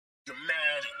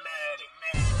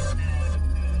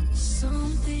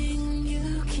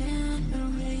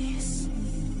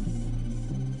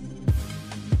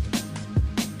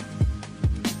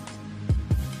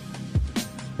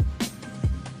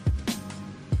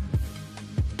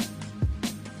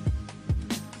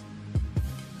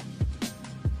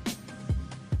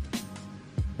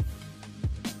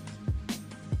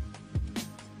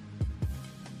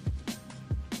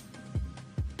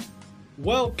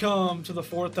Welcome to the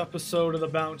fourth episode of the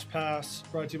Bounce Pass,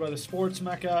 brought to you by the Sports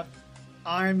Mecca.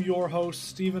 I'm your host,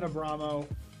 Stephen Abramo,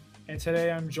 and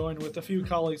today I'm joined with a few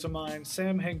colleagues of mine,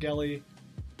 Sam Hengeli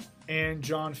and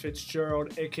John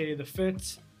Fitzgerald, aka The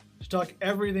Fitz, to talk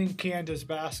everything Kansas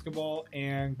basketball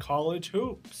and college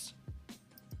hoops.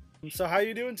 So how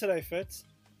you doing today, Fitz?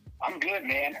 I'm good,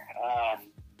 man.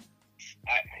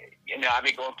 I've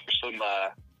been going through some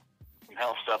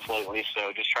health stuff lately,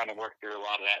 so just trying to work through a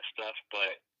lot of that stuff.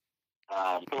 But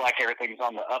I feel like everything's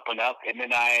on the up and up. And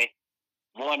then I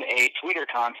won a Twitter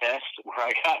contest where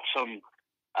I got some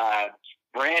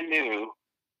brand new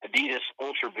Adidas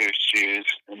Ultra Boost shoes,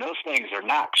 and those things are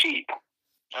not cheap.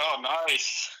 Oh,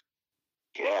 nice.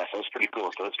 Yeah, so it's pretty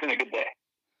cool. So it's been a good day.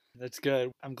 That's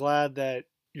good. I'm glad that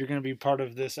you're going to be part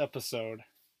of this episode.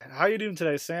 How are you doing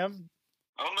today, Sam?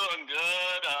 I'm doing good.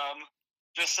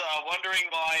 Just wondering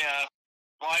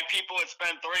why people would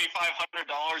spend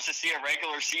 $3,500 to see a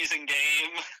regular season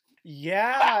game.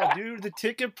 Yeah, dude, the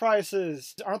ticket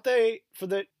prices, aren't they, for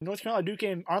the North Carolina Duke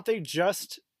game, aren't they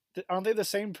the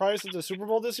same price as the Super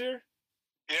Bowl this year?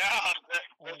 Yeah,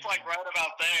 it's like right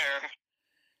about there.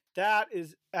 That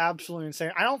is absolutely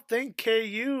insane. I don't think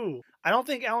Allen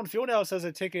Fieldhouse has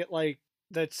a ticket like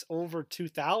that's over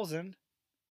 2,000.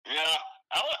 Yeah,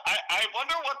 I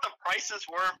wonder what the prices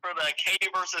were for the K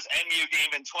versus NU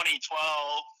game in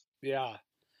 2012. Yeah.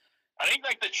 I think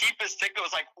like the cheapest ticket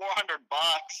was like $400,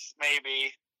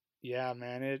 maybe. Yeah,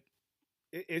 man,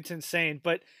 it's insane.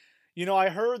 But I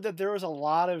heard that there was a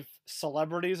lot of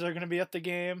celebrities that are going to be at the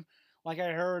game. Like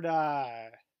I heard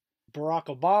Barack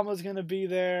Obama's going to be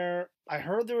there. I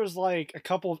heard there was like a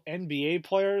couple of NBA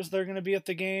players that are going to be at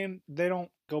the game. They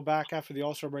don't go back after the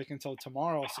All-Star break until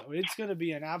tomorrow, so it's going to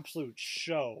be an absolute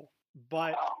show.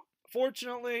 But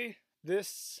fortunately,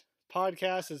 this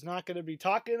podcast is not going to be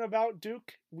talking about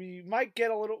Duke. We might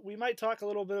talk a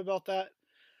little bit about that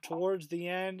towards the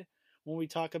end when we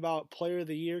talk about Player of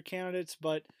the Year candidates,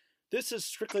 but this is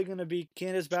strictly going to be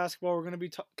Kansas basketball. We're going to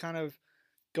be kind of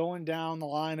going down the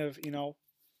line of,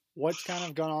 what's kind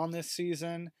of gone on this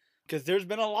season, because there's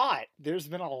been a lot. There's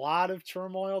been a lot of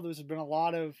turmoil. There's been a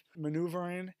lot of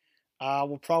maneuvering.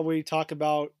 We'll probably talk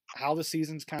about how the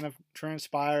season's kind of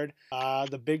transpired.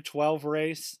 The Big 12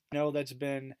 race, that's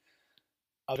been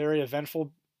a very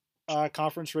eventful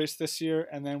conference race this year,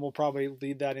 and then we'll probably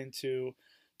lead that into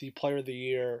the Player of the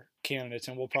Year candidates,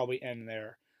 and we'll probably end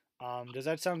there. Does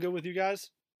that sound good with you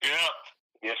guys? Yeah.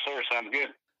 Yes, sir. Sounds good.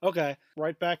 Okay,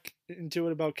 right back into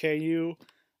it about KU.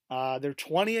 They're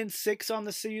 20-6 on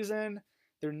the season.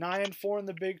 They're 9-4 in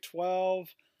the Big 12.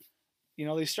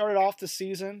 They started off the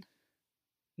season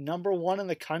number 1 in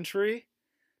the country.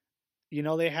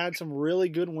 They had some really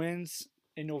good wins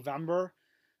in November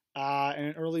and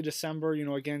in early December,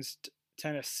 against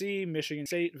Tennessee, Michigan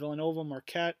State, Villanova,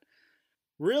 Marquette.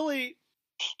 Really,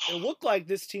 it looked like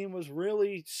this team was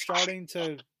really starting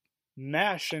to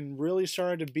mesh and really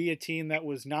started to be a team that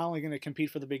was not only going to compete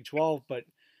for the Big 12, but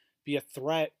be a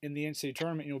threat in the NCAA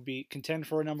tournament. Be contend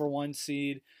for a number 1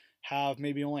 seed, have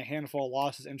maybe only a handful of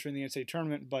losses entering the NCAA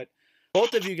tournament. But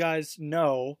both of you guys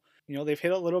know, they've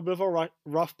hit a little bit of a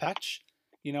rough patch.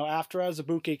 After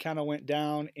Azubuike kind of went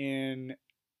down in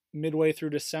midway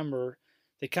through December,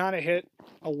 they kind of hit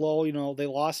a lull. They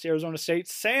lost to Arizona State.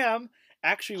 Sam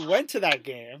actually went to that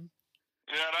game.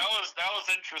 Yeah, that was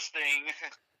interesting.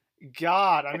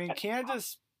 God, I mean,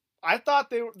 Kansas, I thought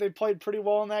they played pretty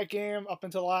well in that game up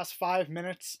until the last 5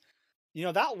 minutes.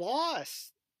 That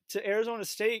loss to Arizona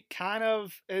State kind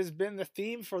of has been the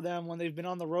theme for them when they've been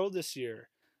on the road this year.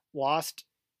 Lost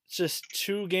just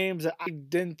 2 games that I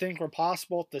didn't think were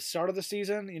possible at the start of the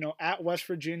season. At West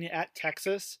Virginia, at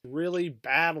Texas, really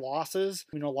bad losses.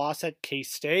 Lost at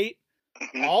K-State.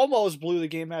 Almost blew the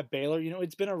game at Baylor.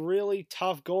 It's been a really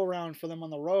tough go-around for them on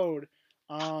the road.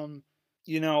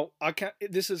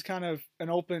 This is kind of an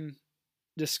open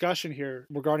discussion here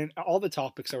regarding all the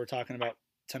topics that we're talking about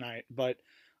tonight. But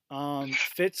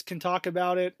Fitz can talk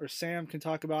about it, or Sam can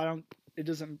talk about it.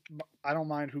 I don't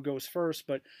mind who goes first,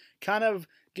 but kind of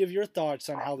give your thoughts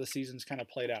on how the season's kind of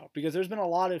played out, because there's been a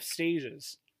lot of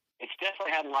stages. It's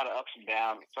definitely had a lot of ups and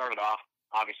downs. It started off,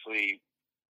 obviously,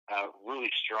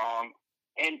 really strong.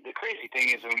 And the crazy thing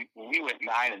is, when we went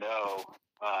 9-0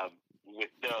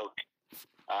 with Doak,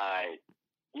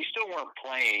 we still weren't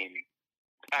playing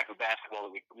the type of basketball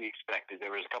that we expected.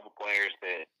 There was a couple players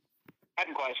that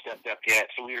hadn't quite stepped up yet,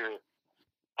 so we were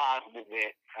positive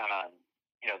that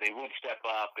they would step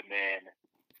up, and then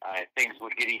things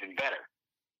would get even better.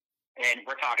 And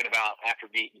we're talking about after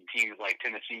beating teams like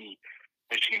Tennessee,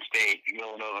 Michigan State,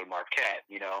 Villanova, and Marquette.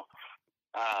 Well,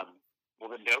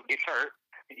 then Doak gets hurt,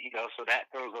 so that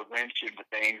throws a wrench into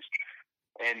things.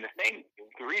 And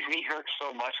the reason he hurts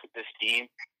so much with this team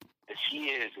is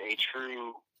he is a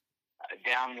true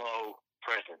down low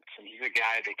presence, and he's a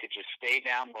guy that could just stay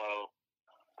down low.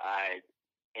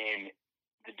 And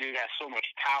the dude has so much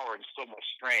power and so much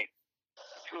strength.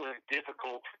 It's really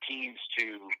difficult for teams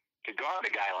to guard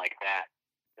a guy like that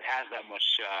has that much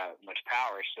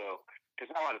power. So,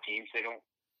 because a lot of teams, they don't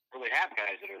really have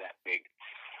guys that are that big.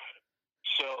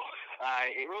 So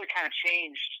it really kind of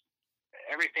changed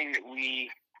everything that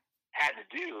we had to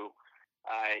do.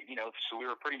 So we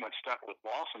were pretty much stuck with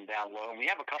Lawson down low, and we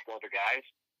have a couple other guys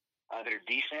that are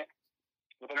decent,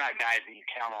 but they're not guys that you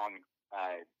count on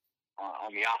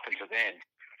the offensive end.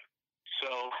 So,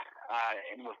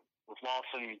 and with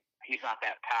Lawson, he's not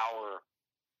that power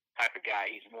type of guy.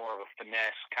 He's more of a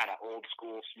finesse, kind of old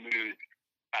school, smooth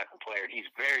type of player. He's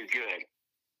very good.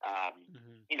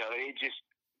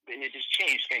 It just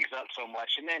changed things up so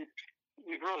much. And then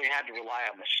we've really had to rely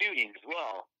on the shooting as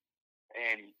well.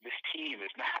 And this team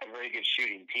is not a very good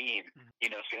shooting team,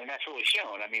 and that's really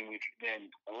shown. I mean, we've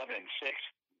been 11-6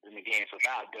 in the games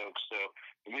without Doak, so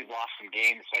we've lost some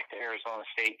games like the Arizona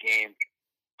State game.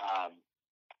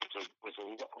 It was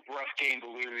a rough game to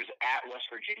lose at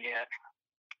West Virginia.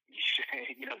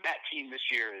 That team this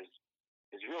year is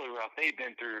really rough. They've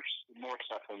been through more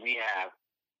stuff than we have,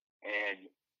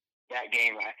 and that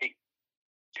game, I think,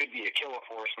 could be a killer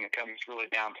for us when it comes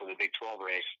really down to the Big 12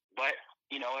 race. But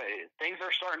things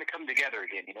are starting to come together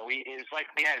again. It's like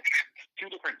we had two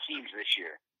different teams this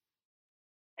year,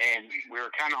 and we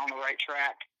were kind of on the right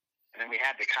track, and then we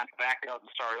had to kind of back up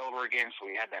and start over again. So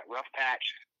we had that rough patch.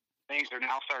 Things are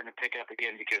now starting to pick up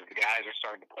again because the guys are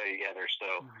starting to play together.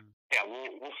 So yeah,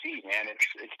 we'll see, man.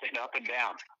 It's been up and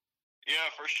down. Yeah,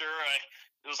 for sure.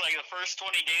 It was like the first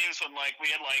 20 games when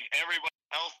we had everybody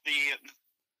healthy.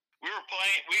 We were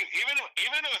playing. Even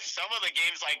with some of the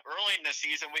games early in the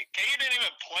season, KU didn't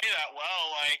even play that well.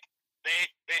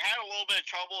 They had a little bit of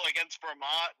trouble against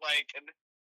Vermont.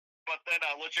 But then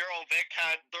Legero Vic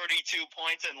had 32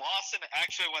 points, and Lawson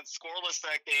actually went scoreless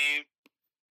that game.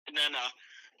 And then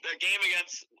the game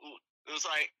against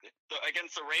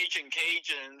the Raging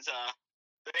Cajuns,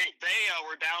 they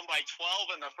were down by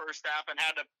 12 in the first half and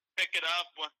had to pick it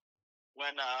up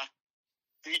when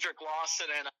Diedrich Lawson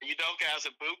and Udoka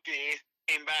Azubuike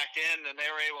came back in, and they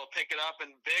were able to pick it up,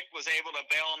 and Vic was able to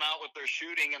bail them out with their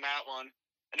shooting in that one.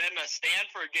 And then the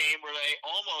Stanford game where they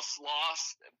almost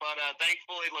lost, but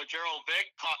thankfully Legero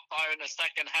Vic caught fire in the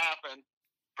second half and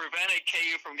prevented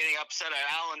KU from getting upset at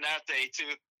Allen that day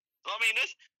too. So I mean,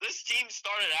 this team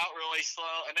started out really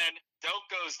slow, and then Doak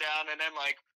goes down, and then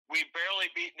we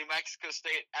barely beat New Mexico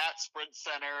State at Sprint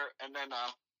Center, and then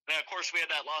of course we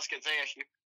had that loss against ASU.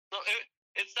 So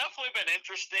it's definitely been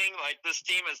interesting. This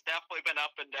team has definitely been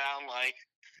up and down.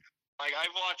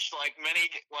 I've watched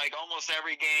almost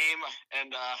every game,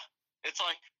 and it's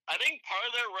I think part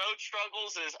of their road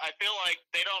struggles is I feel like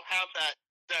they don't have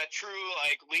that true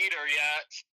leader yet.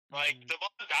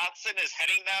 Devon Dotson is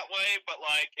heading that way, but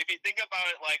if you think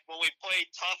about it, when we played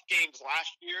tough games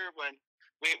last year, when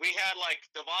we had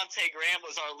Devontae Graham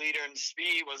was our leader and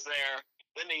Speed was there.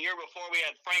 Then the year before we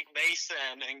had Frank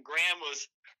Mason and Graham was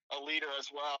a leader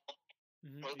as well.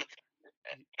 And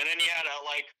then you had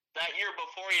that year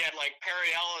before you had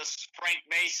Perry Ellis, Frank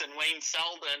Mason, Wayne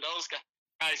Selden, those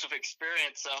guys with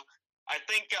experience. So I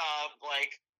think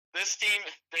this team,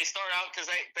 they start out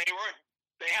because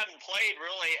they hadn't played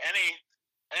really any.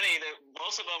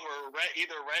 Most of them were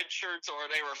either red shirts or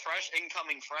they were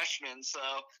incoming freshmen. So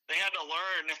they had to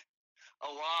learn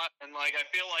a lot, and I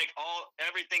feel like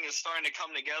everything is starting to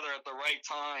come together at the right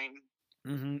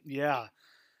time. Yeah.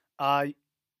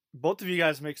 Both of you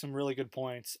guys make some really good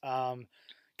points. Kind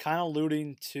of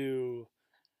alluding to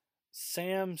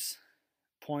Sam's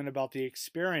point about the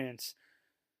experience.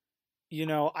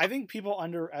 I think people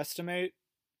underestimate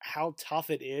how tough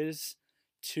it is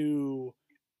to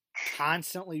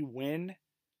constantly win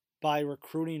by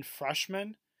recruiting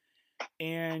freshmen.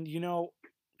 And,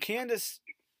 Candace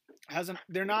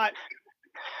they're not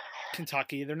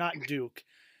Kentucky. They're not Duke.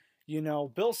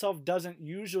 Bill Self doesn't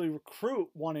usually recruit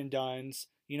one and dones.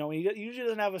 He usually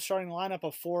doesn't have a starting lineup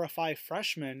of 4 or 5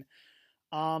 freshmen.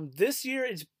 This year,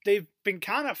 they've been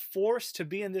kind of forced to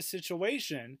be in this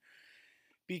situation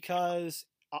because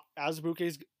Azubuike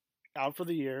is out for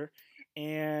the year,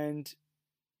 and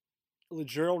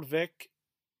Gerald Vic,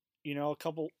 a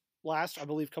couple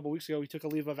weeks ago, he took a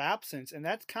leave of absence, and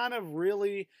that's kind of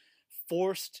really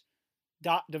forced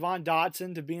Devon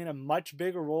Dotson to be in a much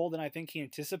bigger role than I think he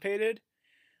anticipated.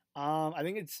 I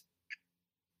think it's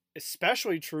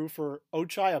especially true for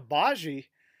Ochai Agbaji.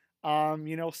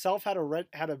 Self had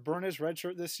to burn his red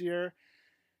shirt this year.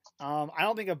 I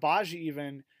don't think Abaji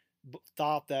even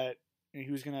thought that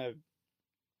he was gonna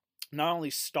not only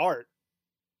start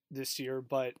this year,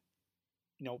 but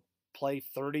play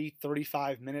 30,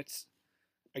 35 minutes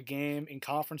a game in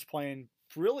conference play and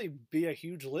really be a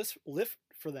huge lift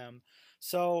for them.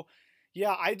 So,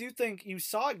 yeah, I do think you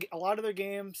saw a lot of their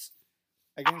games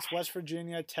against West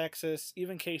Virginia, Texas,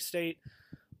 even K-State.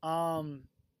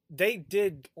 They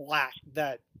did lack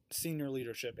that senior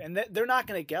leadership, and they're not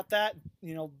going to get that.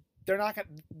 They're not going.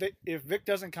 If Vic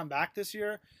doesn't come back this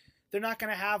year, they're not going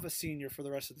to have a senior for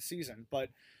the rest of the season. But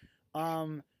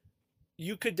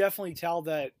you could definitely tell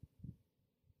that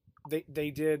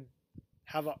they did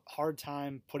have a hard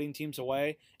time putting teams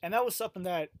away, and that was something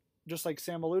that, just like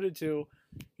Sam alluded to,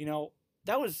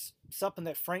 that was something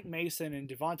that Frank Mason and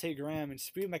Devontae Graham and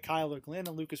Speed McKyler,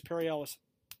 Landon Lucas Perrielis,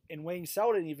 and Wayne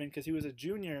Selden, even because he was a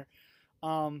junior,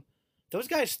 those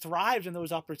guys thrived in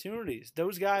those opportunities.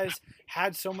 Those guys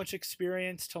had so much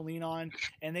experience to lean on,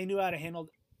 and they knew how to handle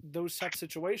those tough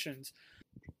situations.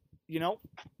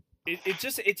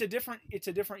 It's a different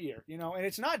year, and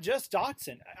it's not just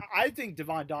Dotson. I think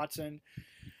Devon Dotson,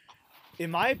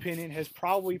 in my opinion, has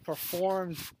probably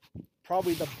performed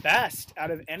the best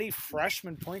out of any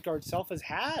freshman point guard Self has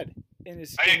had in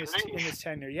his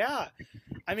tenure. Yeah,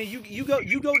 I mean you go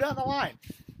down the line: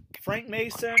 Frank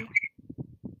Mason,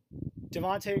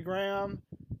 Devontae Graham,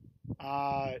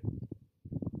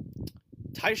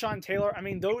 Tyshawn Taylor. I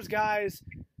mean, those guys.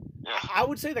 I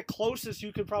would say the closest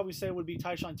you could probably say would be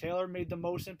Tyshawn Taylor made the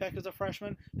most impact as a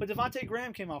freshman, but Devontae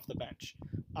Graham came off the bench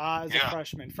as a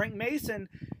freshman. Frank Mason,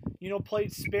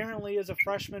 played sparingly as a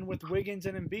freshman with Wiggins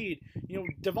and Embiid.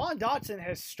 Devon Dotson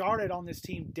has started on this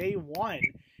team day one,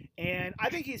 and I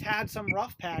think he's had some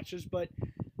rough patches, but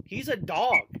he's a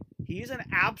dog. He's an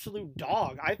absolute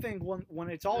dog. I think when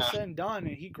it's all said and done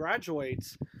and he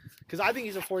graduates, because I think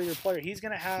he's a 4-year player, he's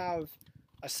going to have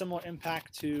a similar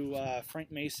impact to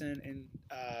Frank Mason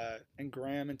and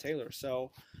Graham and Taylor.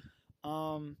 So,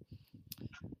 Dotson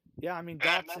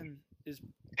is.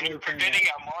 And you're forgetting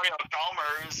Mario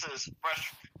Chalmers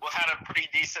had a pretty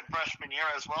decent freshman year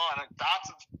as well, and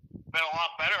Dotson's been a lot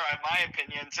better in my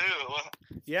opinion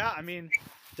too. Yeah,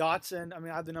 Dotson. I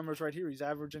have the numbers right here. He's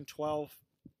averaging 12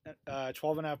 and a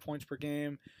half points per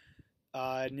game,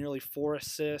 nearly 4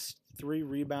 assists, 3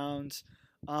 rebounds.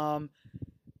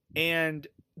 And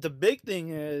the big thing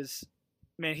is,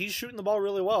 man, he's shooting the ball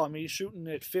really well. He's shooting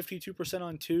at 52%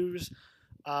 on twos,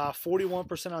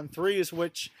 41% on threes,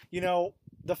 which,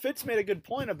 the Fitz made a good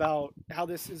point about how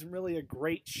this isn't really a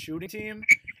great shooting team.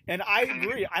 And I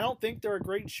agree. I don't think they're a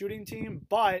great shooting team,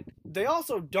 but they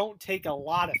also don't take a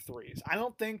lot of threes. I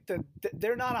don't think that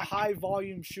they're not a high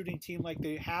volume shooting team like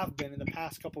they have been in the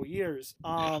past couple of years.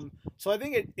 So I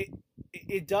think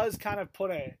it does kind of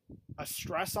put a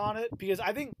stress on it, because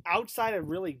I think outside of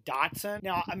really Dotson,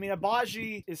 now,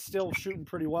 Abaji is still shooting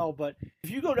pretty well, but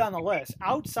if you go down the list,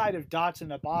 outside of Dotson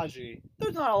and Abaji,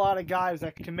 there's not a lot of guys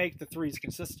that can make the threes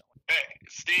consistently. Hey,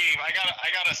 Steve, I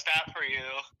got a stat for you.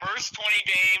 First 20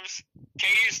 games,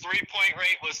 KU's 3-point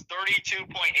rate was 32.8%,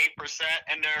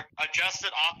 and their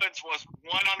adjusted offense was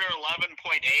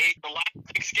 111.8. The last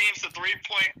 6 games, the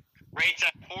 3-point rate's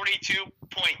at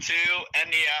 42.2,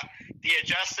 and the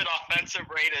adjusted offensive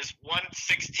rate is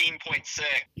 116.6.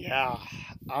 Yeah.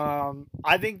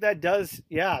 I think that does,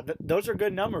 those are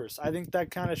good numbers. I think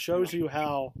that kind of shows you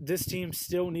how this team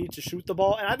still needs to shoot the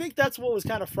ball. And I think that's what was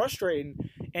kind of frustrating.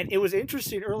 And it was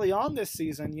interesting early on this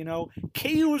season,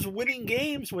 KU was winning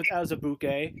games with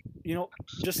Azubuike,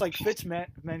 just like Fitz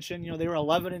mentioned, they're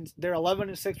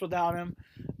 11-6 without him,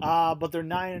 but they're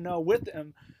 9-0 with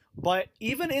him. But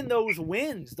even in those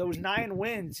wins, those 9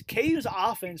 wins, KU's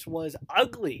offense was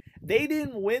ugly. They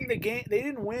didn't win the game. They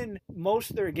didn't win most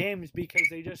of their games because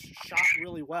they just shot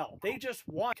really well. They just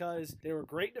won because they were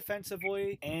great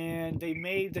defensively and they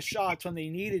made the shots when they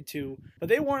needed to. But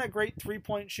they weren't a great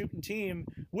 3-point shooting team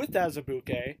with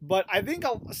Azubuike. But I think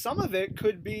some of it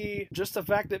could be just the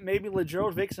fact that maybe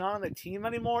Vic's not on the team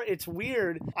anymore. It's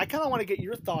weird. I kind of want to get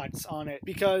your thoughts on it,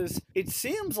 because it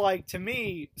seems like to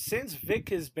me, since Vic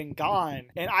has been gone,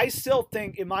 and I still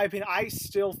think, in my opinion,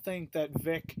 that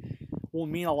Vic will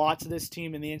mean a lot to this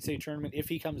team in the NCAA tournament if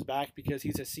he comes back, because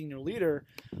he's a senior leader.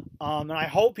 And I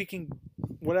hope he can,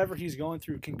 whatever he's going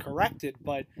through, can correct it.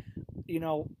 But,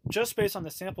 just based on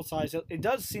the sample size, it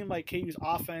does seem like KU's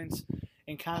offense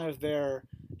and kind of their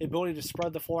ability to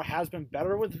spread the floor has been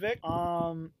better with Vic.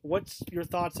 What's your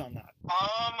thoughts on that?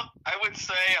 I would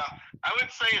say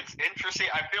it's interesting.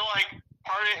 I feel like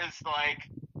part of it is like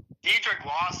Dedrick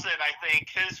Lawson. I think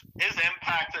his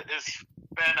impact has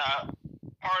been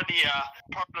part of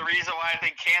the reason why I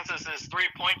think Kansas's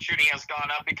 3-point shooting has gone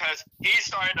up, because he's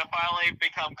starting to finally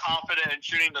become confident in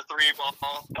shooting the three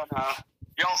ball. And,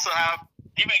 you also have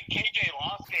even KJ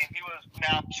last game, he was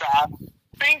now shot.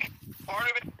 I think part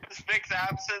of it is Vic's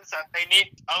absence, that they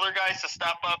need other guys to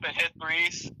step up and hit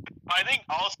threes. But I think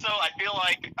also I feel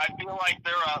like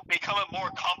they're becoming more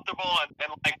comfortable and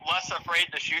like less afraid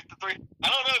to shoot the three. I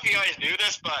don't know if you guys knew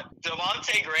this, but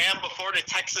Devontae Graham, before the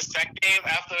Texas Tech game,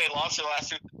 after they lost their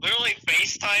last two, literally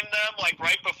FaceTimed them like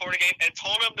right before the game and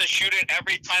told them to shoot it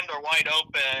every time they're wide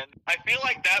open. I feel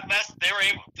like that mess they were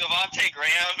able. Devontae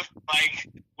Graham like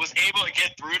was able to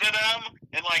get through to them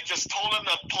and like just told them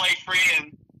to play free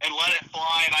and let it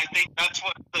fly, and I think that's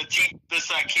what the team,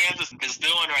 Kansas is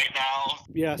doing right now.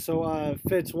 Yeah, so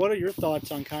Fitz, what are your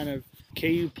thoughts on kind of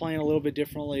KU playing a little bit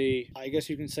differently, I guess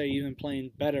you can say even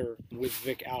playing better with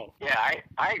Vic out? Yeah,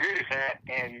 I agree with that,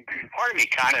 and part of me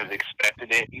kind of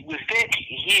expected it. With Vic,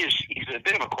 he's a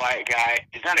bit of a quiet guy.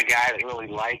 He's not a guy that really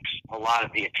likes a lot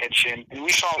of the attention, and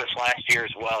we saw this last year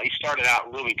as well. He started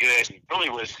out really good and really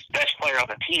was the best player on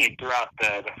the team throughout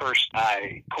the first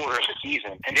quarter of the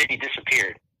season, and then he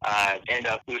disappeared. End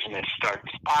up losing his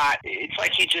starting spot. It's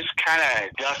like he just kind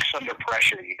of ducks under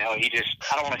pressure, you know. He just,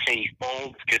 I don't want to say he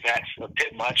folds because that's a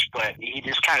bit much, but he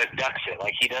just kind of ducks it.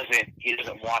 Like he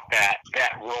doesn't want that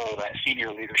role, that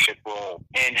senior leadership role.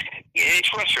 And it's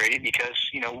frustrating because,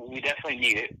 you know, we definitely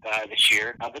need it this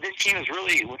year. But this team is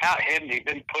really, without him,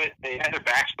 they had their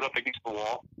backs put up against the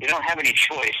wall. They don't have any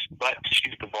choice but to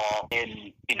shoot the ball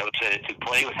and, you know, to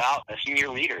play without a senior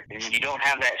leader. And when you don't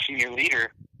have that senior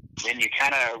leader, then you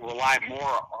kind of rely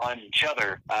more on each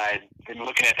other than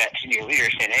looking at that senior leader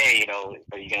saying, hey, you know,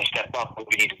 are you going to step up? What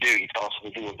we need to do? You tell us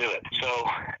what to do, we'll do it. So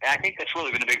I think that's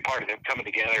really been a big part of them coming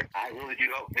together. I really do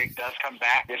hope Vic does come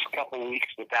back. This couple of weeks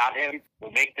without him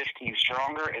will make this team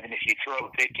stronger. And then if you throw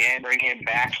Vic in, bring him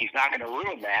back, he's not going to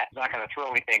ruin that. He's not going to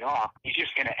throw anything off. He's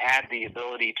just going to add the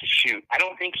ability to shoot. I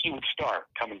don't think he would start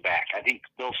coming back. I think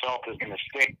Bill Self is going to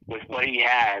stick with what he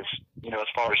has, you know, as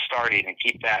far as starting and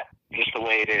keep that just the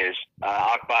way it is.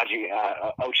 Akbaji,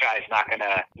 Ochai is not going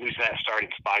to lose that starting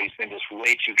spot. He's been just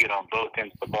way too good on both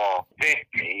ends of the ball. Vic,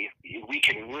 we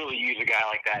can really use a guy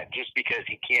like that just because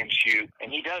he can shoot. And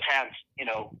he does have, you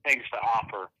know, things to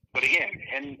offer. But again,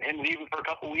 and leaving for a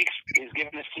couple of weeks is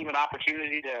giving this team an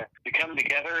opportunity to come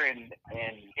together and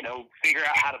you know, figure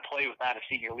out how to play without a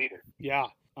senior leader. Yeah,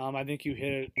 I think you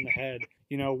hit it in the head.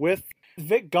 You know, with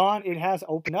Vic gone, it has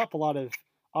opened up a lot of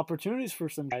opportunities for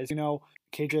some guys. You know,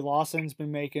 KJ Lawson's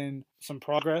been making some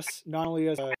progress, not only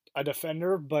as a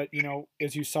defender, but, you know,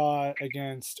 as you saw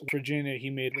against Virginia, he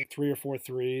made like 3 or 4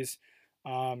 threes.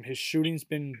 His shooting's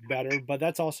been better, but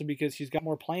that's also because he's got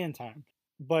more playing time.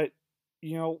 But,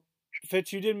 you know,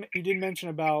 Fitz, you did mention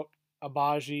about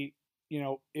Agbaji. You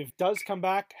know, if does come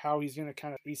back, how he's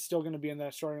still going to be in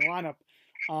that starting lineup.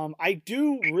 I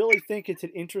do really think it's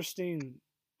an interesting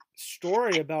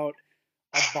story about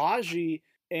Agbaji,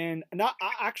 and not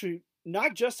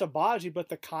just Agbaji, but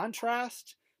the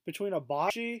contrast between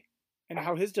Agbaji and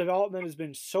how his development has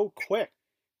been so quick.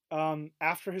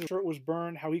 After his shirt was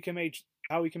burned, how he can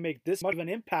make this much of an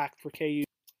impact for KU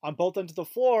on both ends of the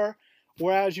floor,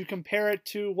 whereas you compare it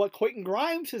to what Quentin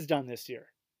Grimes has done this year.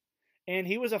 And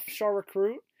he was a star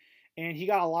recruit, and he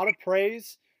got a lot of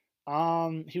praise.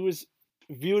 He was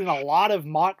viewed in a lot of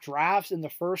mock drafts in the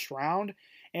first round,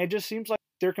 and it just seems like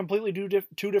they're completely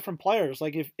two different players.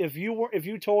 Like if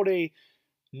you told a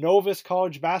novice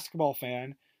college basketball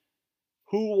fan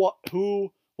who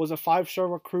was a 5-star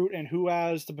recruit and who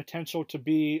has the potential to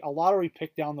be a lottery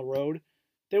pick down the road,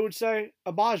 they would say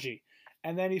Agbaji.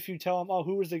 And then if you tell them, oh,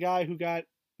 who was the guy who got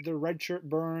the red shirt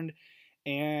burned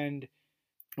and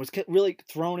was really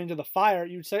thrown into the fire,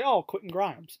 you'd say, oh, Quentin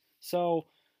Grimes. So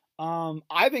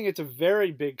I think it's a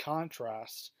very big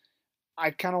contrast.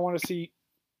 I kind of want to see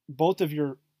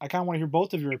I kind of want to hear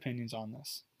both of your opinions on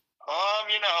this.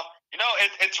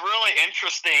 It's really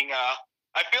interesting.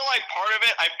 I feel like part of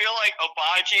it,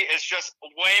 Agbaji is just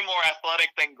way more athletic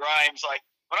than Grimes. Like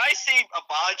when I see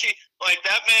Agbaji, like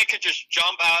that man could just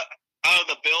jump out of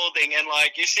the building, and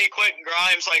like you see Quentin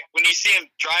Grimes, like when you see him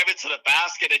drive it to the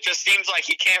basket, it just seems like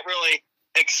he can't really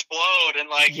explode. And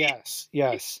like yes,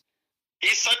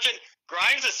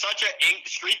 Grimes is such a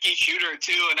streaky shooter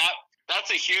too, and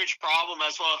that's a huge problem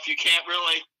as well. If you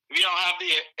don't have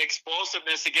the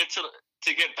explosiveness to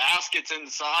get baskets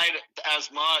inside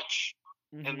as much,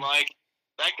 mm-hmm. And like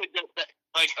that could get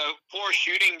like a poor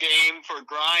shooting game for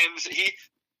Grimes.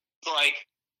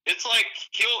 It's like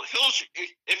he'll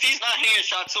if he's not hitting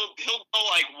shots, he'll go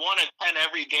like 1 of 10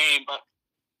 every game. But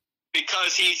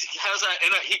because he has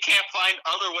he can't find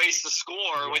other ways to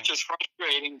score, which is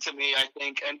frustrating to me, I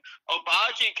think. And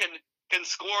Obagi can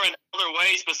score in other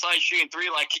ways besides shooting three.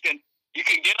 Like you can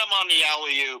get him on the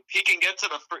alley-oop. He can get to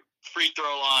the free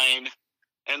throw line.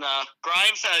 And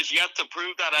Grimes has yet to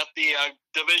prove that at the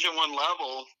Division I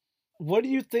level. What do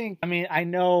you think? I mean, I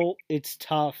know it's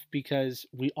tough because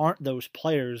we aren't those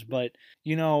players, but,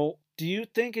 you know, do you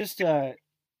think it's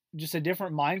just a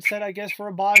different mindset, I guess,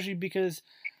 for Obagi? Because,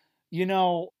 you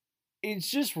know, it's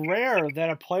just rare that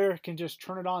a player can just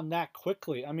turn it on that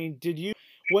quickly. I mean, did you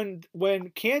when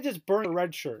Kansas burned the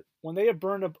red shirt, when they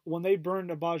burned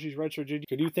Abaji's red shirt, did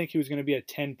you think he was going to be a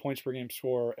 10 points per game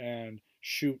scorer and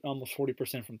shoot almost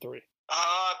 40% from three?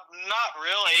 Not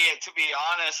really. To be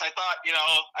honest, I thought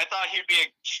he'd be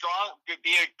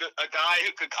a guy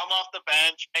who could come off the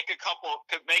bench,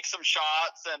 could make some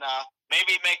shots, and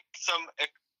maybe make some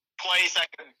plays that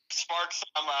could spark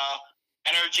some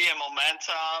energy and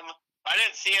momentum. I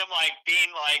didn't see him like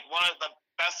being like one of the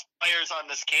best players on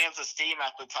this Kansas team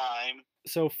at the time.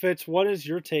 So Fitz, what is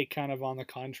your take kind of on the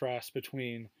contrast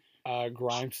between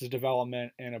Grimes'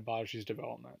 development and Abaji's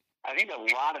development? I think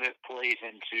a lot of it plays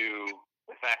into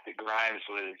the fact that Grimes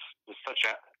was such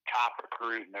a top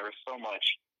recruit, and there was so much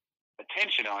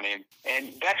attention on him,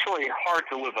 and that's really hard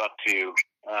to live up to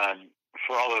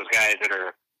for all those guys that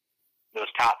are those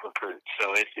top recruits.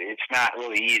 So it's not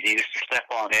really easy just to step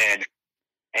on in,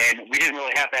 and we didn't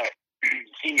really have that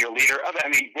senior leader. I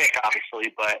mean, Vic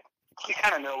obviously, but you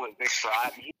kind of know what Vic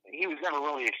brought. He was never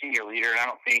really a senior leader, and I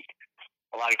don't think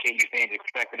a lot of KU fans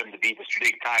expected him to be this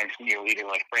big-time senior leader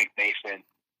like Frank Mason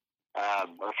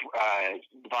or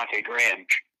Devontae Graham.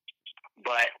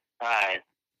 But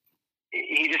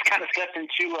he just kind of stepped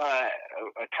into a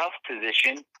tough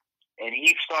position, and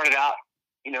he started out,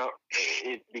 you know,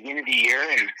 at the beginning of the year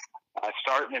and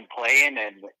starting and playing.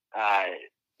 And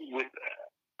with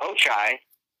Ochai,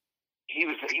 he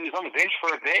was on the bench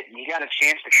for a bit, and he got a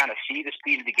chance to kind of see the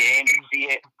speed of the game and see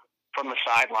it from the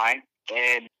sideline.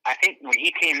 And I think when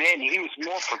he came in, he was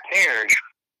more prepared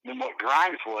than what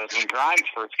Grimes was when Grimes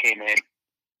first came in.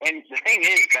 And the thing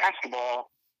is,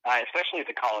 basketball, especially at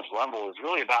the college level, is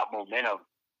really about momentum.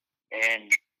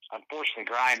 And unfortunately,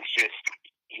 Grimes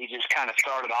he just kind of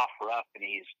started off rough, and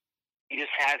he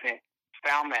just hasn't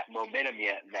found that momentum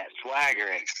yet and that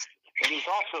swagger. And he's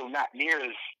also not near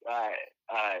as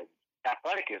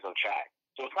athletic as Ochai.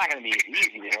 So it's not going to be as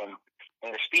easy to him.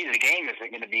 And the speed of the game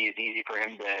isn't going to be as easy for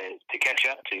him to catch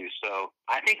up to. So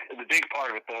I think the big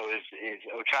part of it, though, is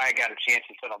Ochai got a chance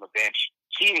to sit on the bench,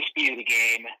 see the speed of the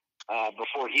game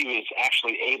before he was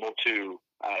actually able to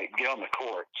get on the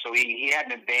court. So he had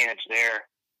an advantage there.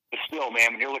 But still,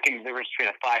 man, when you're looking at the difference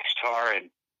between a 5-star and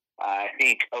I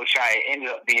think Ochai ended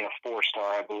up being a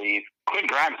 4-star, I believe. Quinn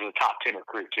Grimes was a top 10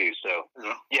 recruit, too. So,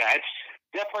 yeah, it's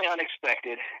definitely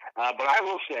unexpected. But I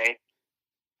will say,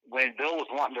 when Bill was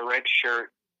wanting to redshirt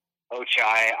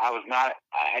Ochai,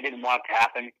 I didn't want it to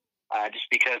happen just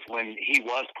because when he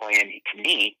was playing, to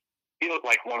me, he looked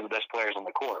like one of the best players on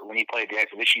the court when he played the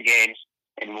exhibition games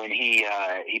and when he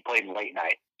played in late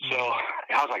night. So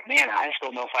I was like, man, I just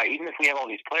don't know even if we have all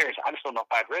these players, I just don't know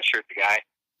if I'd redshirt the guy.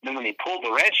 And then when he pulled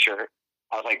the red shirt,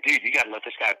 I was like, dude, you got to let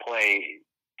this guy play,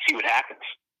 see what happens.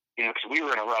 You know, because we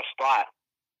were in a rough spot,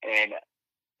 and,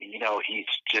 you know, he's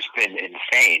just been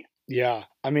insane. Yeah,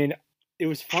 I mean, it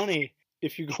was funny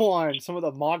if you go on some of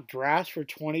the mock drafts for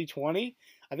 2020.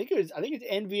 I think it's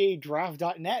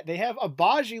NBADraft.net. They have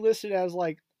Abaji listed as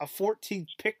like a 14th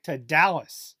pick to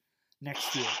Dallas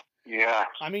next year. Yeah,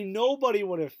 I mean, nobody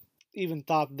would have even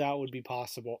thought that would be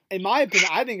possible. In my opinion,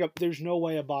 I think there's no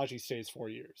way Abaji stays 4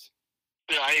 years.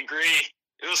 Yeah, I agree.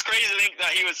 It was crazy to think that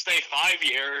he would stay 5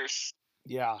 years.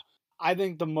 Yeah, I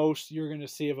think the most you're going to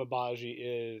see of Abaji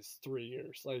is 3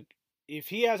 years. Like, if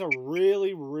he has a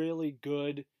really, really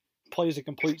good, plays a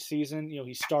complete season, you know,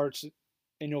 he starts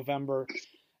in November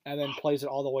and then plays it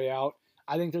all the way out,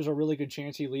 I think there's a really good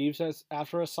chance he leaves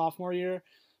after a sophomore year.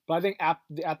 But I think at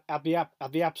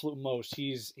the absolute most,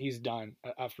 he's done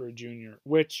after a junior,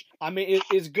 which, I mean,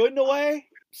 is good in a way.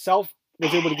 Self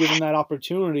was able to give him that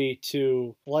opportunity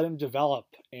to let him develop.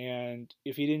 And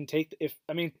if he didn't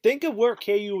think of where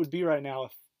KU would be right now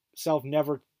if Self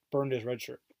never burned his red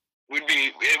shirt. We'd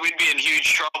be in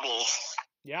huge trouble.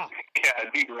 Yeah. Yeah,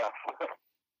 it'd be rough.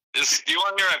 Do you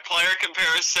want to hear a player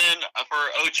comparison for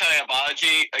Ochai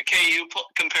Abaji? A KU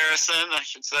comparison, I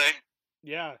should say.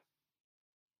 Yeah.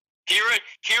 He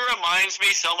reminds me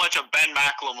so much of Ben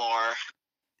McLemore.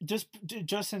 Just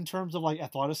in terms of like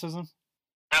athleticism.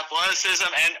 Athleticism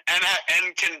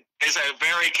and is a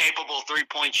very capable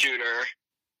 3-point shooter.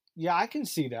 Yeah, I can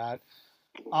see that.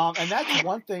 And that's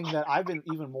one thing that I've been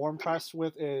even more impressed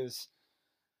with is,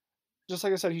 just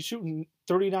like I said, he's shooting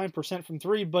 39% from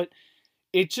three, but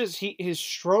it just his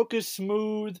stroke is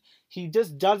smooth. He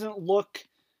just doesn't look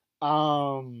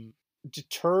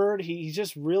deterred. He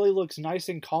just really looks nice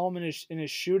and calm in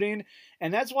his shooting,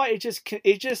 and that's why it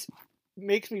just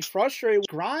makes me frustrated with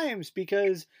Grimes,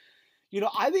 because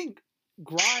I think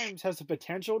Grimes has the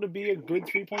potential to be a good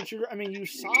 3-point shooter. I mean, you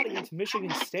saw it against Michigan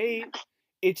State.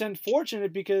 It's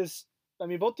unfortunate because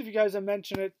both of you guys have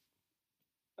mentioned it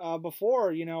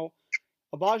before.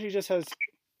 Abaji just has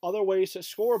other ways to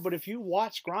score, but if you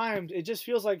watch Grimes, it just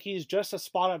feels like he's just a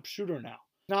spot-up shooter now.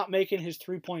 Not making his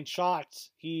 3-point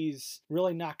shots, he's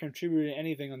really not contributing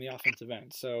anything on the offensive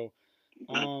end. So,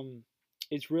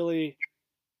 it's really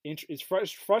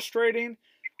frustrating.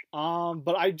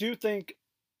 But I do think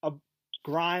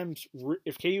Grimes,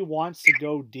 if KU wants to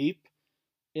go deep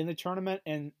in the tournament,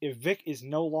 and if Vic is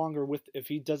no longer if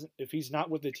he's not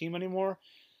with the team anymore,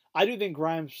 I do think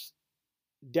Grimes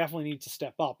definitely needs to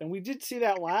step up. And we did see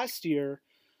that last year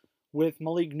with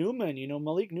Malik Newman.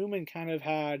 Malik Newman kind of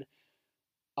had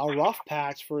a rough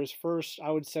patch for his first, I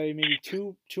would say, maybe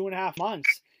two and a half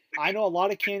months. I know a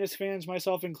lot of Kansas fans,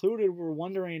 myself included, were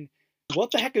wondering what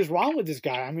the heck is wrong with this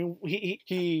guy. I mean,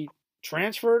 he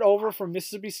transferred over from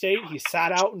Mississippi State. He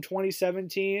sat out in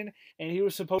 2017, and he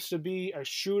was supposed to be a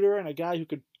shooter and a guy who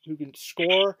could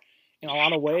score in a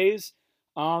lot of ways.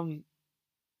 And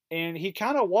he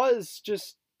kind of was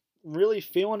just really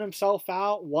feeling himself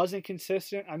out, wasn't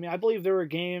consistent. I mean, I believe there were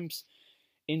games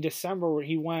in December where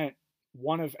he went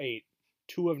 1 of 8,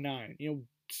 2 of 9,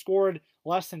 scored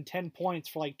less than 10 points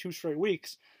for like 2 straight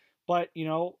weeks. But,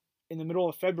 in the middle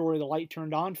of February, the light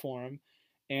turned on for him.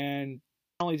 And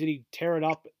not only did he tear it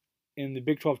up in the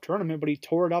Big 12 tournament, but he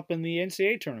tore it up in the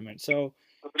NCAA tournament. So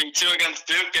 2 against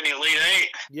Duke in the Elite Eight.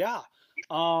 Yeah.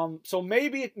 So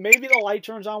maybe the light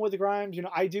turns on with the Grimes.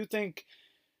 I do think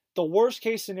the worst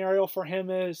case scenario for him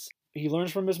is he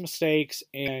learns from his mistakes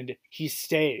and he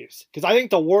stays. Because I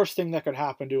think the worst thing that could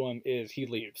happen to him is he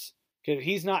leaves. Because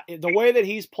he's not, the way that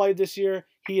he's played this year,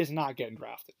 he is not getting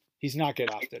drafted. He's not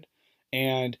getting drafted.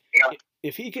 And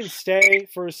if he can stay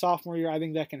for his sophomore year, I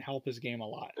think that can help his game a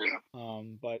lot.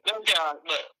 But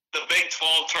the Big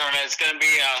 12 tournament is going to be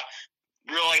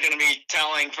really going to be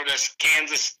telling for this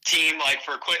Kansas team, like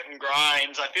for Quentin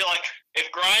Grimes. I feel like if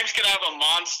Grimes could have a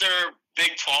monster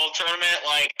Big 12 tournament,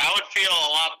 like I would feel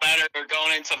a lot better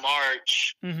going into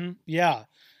March. Mm-hmm. Yeah,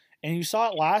 and you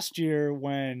saw it last year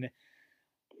when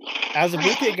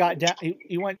Azubuike got down.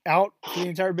 He went out for the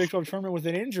entire Big 12 tournament with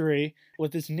an injury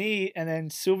with his knee, and then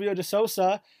Silvio De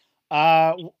Sousa.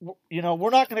 We're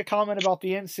not going to comment about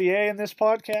the NCAA in this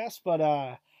podcast, but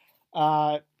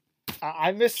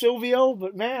I miss Silvio.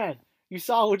 But man, you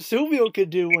saw what Silvio could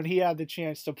do when he had the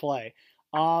chance to play.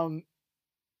 And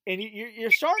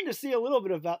you're starting to see a little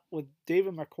bit of that with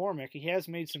David McCormick. He has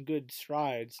made some good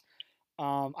strides.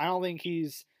 I don't think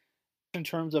he's, in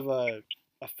terms of a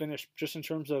finish, just in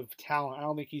terms of talent, I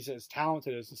don't think he's as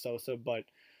talented as Sosa, but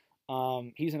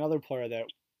he's another player that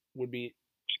would be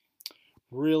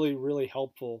really, really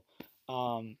helpful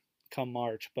come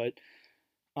March. But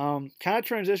kind of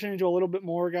transitioning to a little bit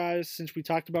more, guys, since we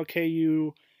talked about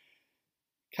KU,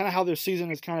 kind of how their season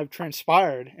has kind of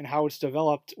transpired and how it's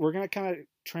developed, we're going to kind of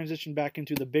transition back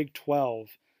into the Big 12.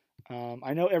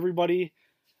 I know everybody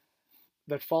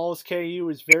that follows KU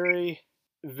is very,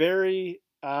 very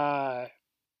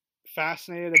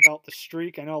fascinated about the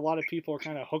streak. I know a lot of people are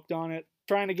kind of hooked on it.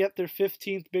 Trying to get their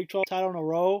 15th Big 12 title in a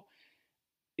row.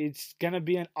 It's going to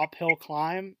be an uphill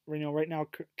climb. Right now,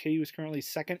 KU is currently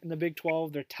second in the Big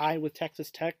 12. They're tied with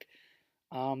Texas Tech.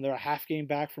 They're a half game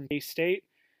back from K-State.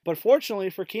 But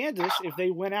fortunately for Kansas, if they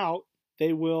win out,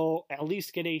 they will at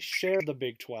least get a share of the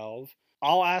Big 12.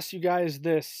 I'll ask you guys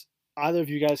this. Either of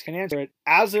you guys can answer it.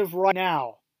 As of right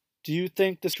now, do you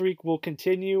think the streak will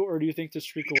continue, or do you think the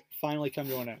streak will finally come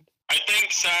to an end? I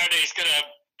think Saturday's going to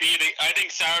be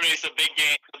Saturday's the big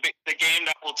game, the game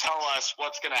that will tell us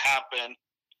what's going to happen.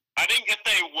 I think if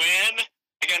they win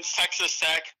against Texas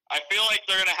Tech, I feel like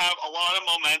they're going to have a lot of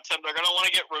momentum. They're going to want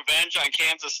to get revenge on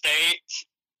Kansas State.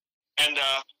 And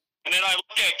then I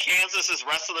look at Kansas's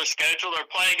rest of their schedule.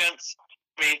 They're playing against,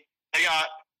 they got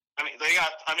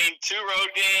 2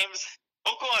 road games.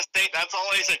 Oklahoma State, that's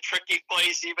always a tricky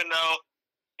place, even though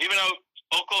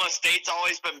Oklahoma State's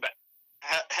always been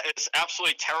is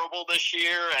absolutely terrible this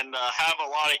year and have a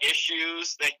lot of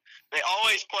issues. They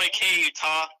always play KU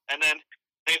tough, and then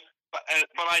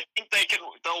but I think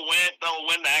they'll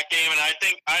win that game, and I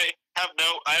think I have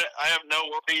no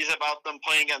worries about them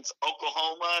playing against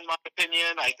Oklahoma. In my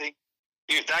opinion, I think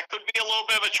that could be a little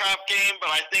bit of a trap game, but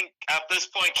I think at this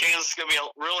point Kansas is going to be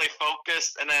really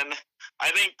focused. And then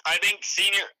I think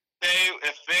senior day,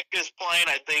 if Vic is playing,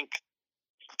 I think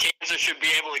Kansas should be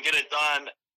able to get it done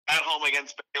at home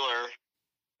against Baylor.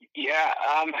 Yeah,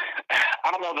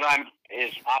 I don't know that I'm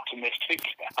as optimistic.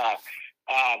 I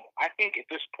think at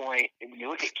this point, when you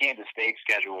look at Kansas State's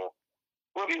schedule,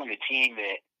 we're the only team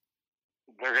that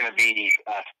they're going to be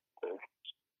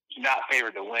not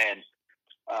favored to win.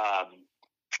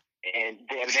 And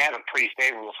they have a pretty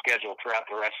favorable schedule throughout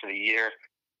the rest of the year.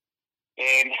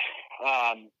 And,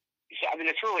 so, I mean,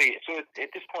 it's really – so at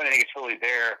this point, I think it's really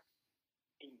their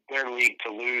league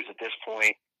to lose at this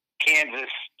point.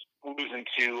 Kansas losing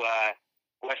to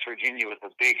West Virginia with a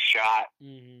big shot.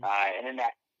 Mm-hmm. And then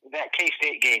that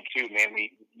K-State game, too, man,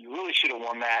 we really should have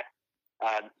won that,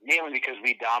 mainly because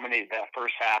we dominated that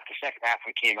first half. The second half,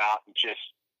 we came out and just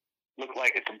looked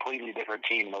like a completely different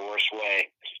team in the worst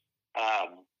way.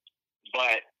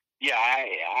 But, yeah,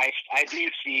 I do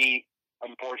see,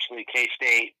 unfortunately,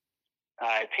 K-State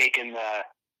taking the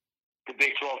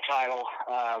Big 12 title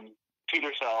to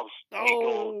themselves.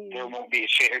 Oh. There won't be a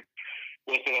share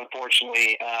with it,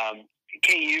 unfortunately.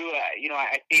 KU,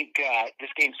 I think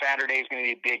this game Saturday is going to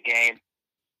be a big game.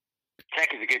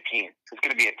 Tech is a good team. It's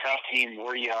going to be a tough team.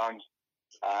 We're young.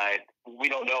 We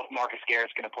don't know if Marcus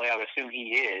Garrett's going to play. I would assume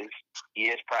he is. He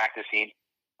is practicing.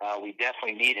 We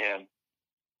definitely need him.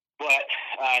 But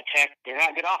Tech, they're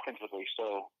not good offensively,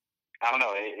 so I don't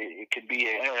know. It could be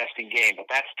an interesting game, but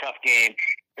that's a tough game.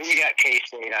 Then we got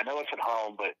K-State. I know it's at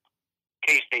home, but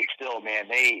K-State still, man,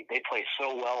 they play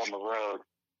so well on the road,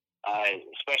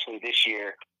 especially this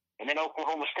year. And then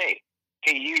Oklahoma State.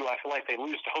 KU, I feel like they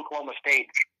lose to Oklahoma State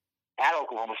at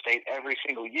Oklahoma State every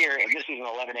single year, and this is an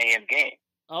 11 a.m. game.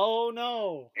 Oh,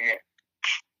 no.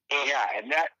 Yeah,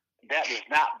 and that does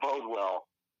not bode well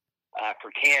for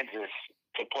Kansas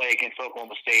to play against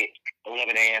Oklahoma State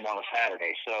 11 a.m. on a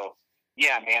Saturday. So,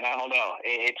 yeah, man, I don't know.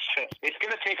 It's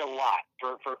going to take a lot.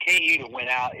 For KU to win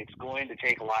out, it's going to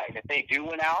take a lot. And if they do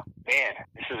win out, man,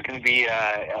 this is going to be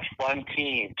a fun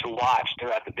team to watch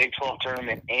throughout the Big 12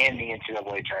 tournament and the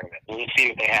NCAA tournament. Let's see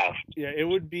what they have. Yeah, it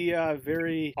would be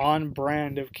very on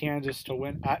brand of Kansas to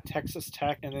win at Texas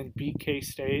Tech and then beat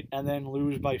K-State and then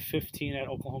lose by 15 at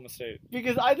Oklahoma State.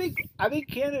 Because I think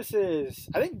Kansas is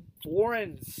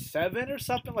 4-7 or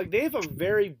something. Like, they have a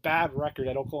very bad record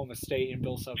at Oklahoma State in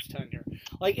Bill Self's tenure.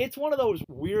 Like, it's one of those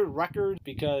weird records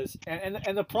because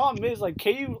and the problem is, like,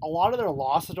 KU, a lot of their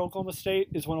losses at Oklahoma State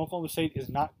is when Oklahoma State is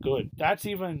not good. That's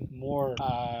even more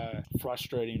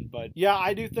frustrating. But yeah,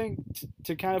 I do think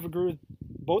to kind of agree with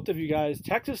both of you guys,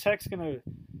 Texas Tech's gonna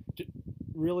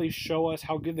really show us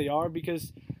how good they are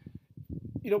because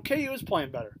KU is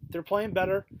playing better. They're playing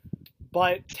better,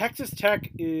 but Texas Tech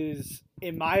is,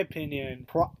 in my opinion,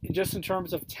 just in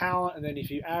terms of talent, and then if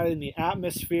you add in the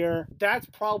atmosphere, that's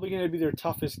probably going to be their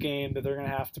toughest game that they're going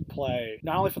to have to play,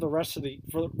 not only for the rest of the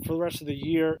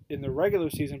year in the regular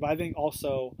season, but I think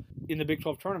also in the Big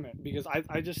 12 tournament, because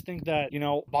I just think that,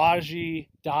 Baji,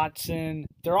 Dotson,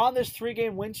 they're on this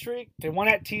 3-game win streak. They won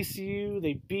at TCU.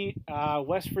 They beat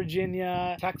West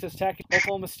Virginia, Texas Tech,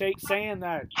 Oklahoma State, saying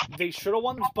that they should have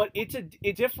won this, but it's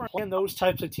different playing those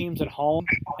types of teams at home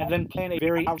and then playing a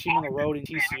very good team on the road in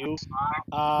TCU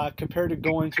compared to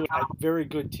going to a very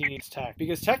good team Tech.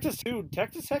 Because Texas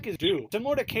Tech is due.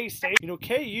 Similar to K-State,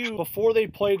 KU, before they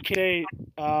played K-State,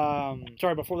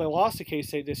 before they lost to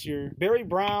K-State this year, Barry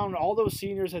Brown, all those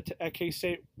seniors at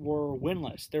K-State were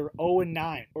winless. They were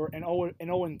 0-9 or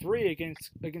 0-3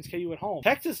 against KU at home.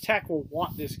 Texas Tech will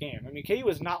want this game. I mean, KU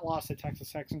has not lost to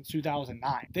Texas Tech since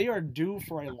 2009. They are due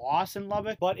for a loss in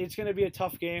Lubbock, but it's going to be a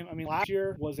tough game. I mean, last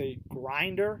year was a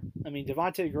grinder. I mean,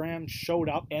 Devontae Graham showed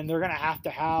up, and they're going to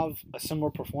have a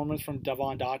similar performance from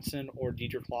Devon Dotson or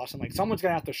Dedrick Lawson. Like, someone's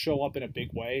going to have to show up in a big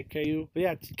way, KU. But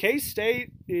yeah,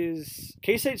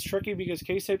 K-State's tricky because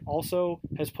K-State also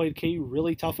has played KU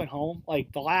really tough at home.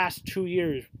 Like, the last 2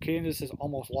 years, Kansas has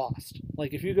almost lost.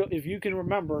 Like, if you can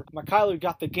remember, Mikhailo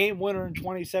got the game winner in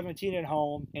 2017 at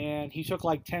home, and he took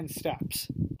like 10 steps.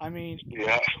 I mean,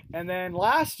 yeah. And then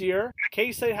last year,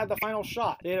 K-State had the final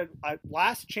shot. They had a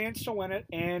last chance to win it,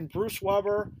 and Bruce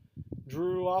Weber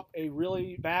drew up a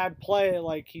really bad play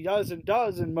like he does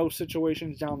in most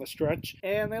situations down the stretch,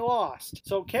 and they lost.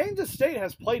 So Kansas State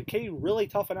has played KU really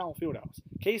tough at Allen Fieldhouse.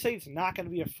 K-State's not going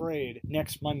to be afraid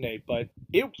next Monday, but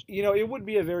it would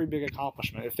be a very big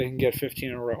accomplishment if they can get 15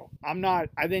 in a row. I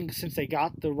think since they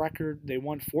got the record, they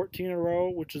won 14 in a row,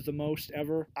 which is the most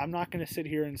ever. I'm not going to sit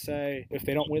here and say if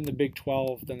they don't win the Big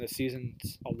 12, then the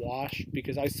season's a wash,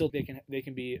 because I still think they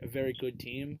can be a very good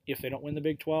team if they don't win the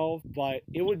Big 12, but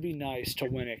it would be nice nice to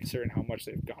win it considering how much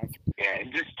they've gone through. Yeah,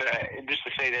 and just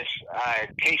to say this,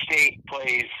 K-State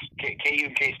plays KU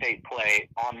and K-State play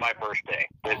on my birthday.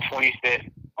 The 25th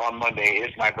on Monday is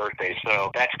my birthday, so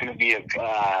that's going to be an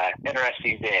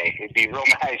interesting day. It'd be real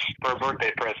nice for a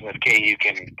birthday present if KU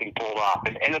can pull it off,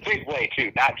 and in a big way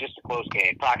too, not just a close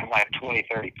game. Talking like 20,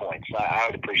 30 points. I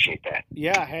would appreciate that.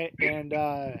 Yeah, hey, and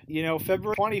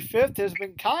February 25th has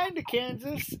been kind to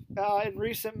Kansas in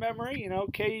recent memory.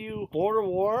 KU border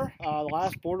war, the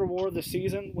last border war of the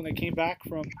season when they came back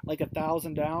from like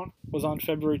 1,000 down was on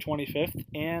February 25th,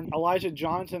 and Elijah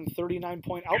Johnson's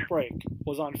 39-point outbreak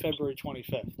was on February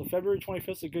 25th. So February 25th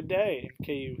is a good day in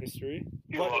KU history.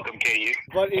 You're welcome, KU.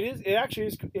 But it actually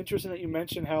is interesting that you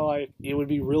mentioned how it would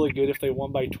be really good if they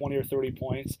won by 20 or 30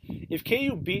 points. If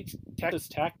KU beats Texas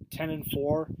Tech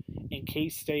 10-4 and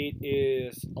K-State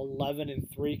is 11-3,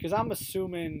 because I'm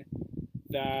assuming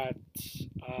that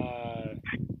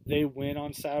they win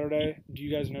on Saturday. Do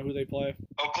you guys know who they play?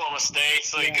 Oklahoma State,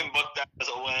 so you can book that as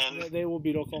a win. They will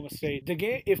beat Oklahoma State. The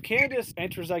game, if Kansas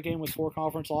enters that game with 4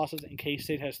 conference losses and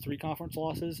K-State has 3 conference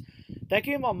losses, that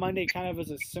game on Monday kind of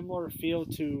is a similar feel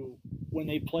to when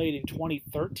they played in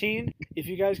 2013. If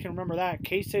you guys can remember that,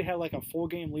 K-State had like a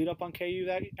 4-game lead up on KU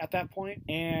at that point,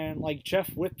 and like Jeff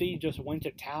Whitby just went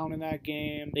to town in that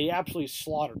game. They absolutely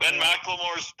slaughtered. That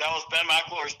was Ben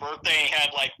McLemore's birthday. He had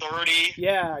like 30.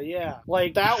 Yeah.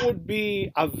 Like that would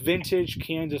be a vintage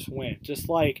Kansas win, just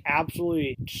like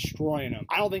absolutely destroying them.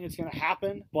 I don't think it's gonna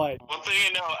happen, but one thing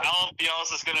you know, Alan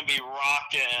Fields is gonna be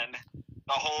rocking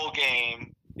the whole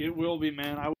game. It will be,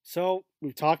 man. So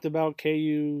we've talked about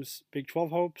KU's Big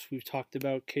 12 hopes. We've talked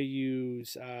about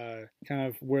KU's kind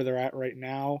of where they're at right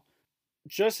now.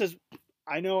 Just as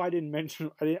I know, I didn't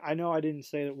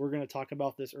say that we're going to talk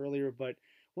about this earlier, but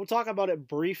we'll talk about it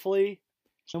briefly,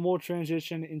 and we'll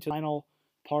transition into the final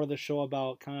part of the show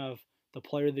about kind of the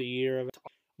Player of the Year.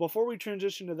 Before we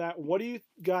transition to that, what do you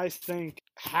guys think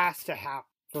has to happen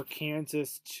for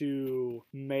Kansas to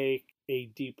make a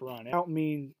deep run? I don't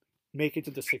mean make it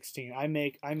to the 16. I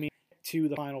mean to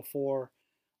the Final Four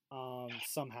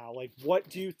somehow. Like, what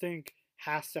do you think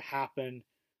has to happen?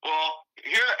 Well,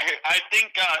 I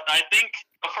think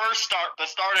to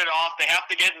start it off, they have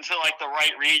to get into like the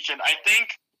right region. I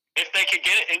think if they could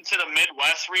get into the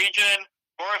Midwest region,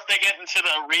 or if they get into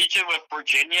the region with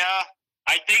Virginia,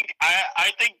 I think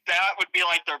that would be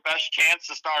like their best chance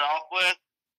to start off with.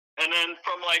 And then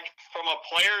from a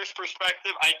player's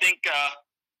perspective, I think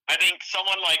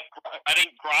someone like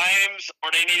Grimes, or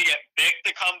they need to get Vic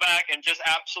to come back and just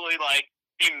absolutely like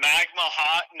be magma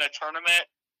hot in the tournament,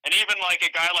 and even like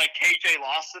a guy like KJ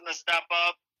Lawson to step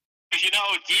up, because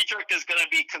Diedrich is going to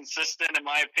be consistent in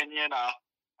my opinion.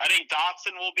 I think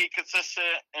Dotson will be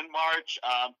consistent in March.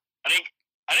 I think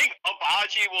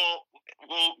Abaji will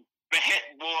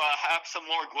have some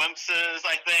more glimpses.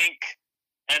 I think,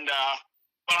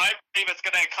 but I believe it's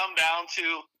going to come down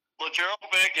to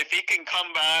Vic, if he can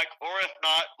come back, or if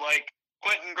not, like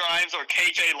Quentin Grimes or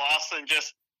KJ Lawson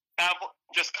just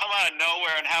come out of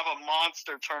nowhere and have a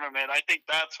monster tournament. I think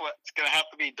that's what's going to have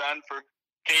to be done for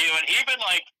KU. And even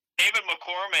like David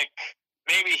McCormick,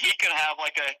 maybe he can have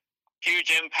like a huge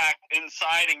impact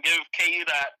inside and give KU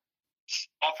that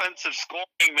offensive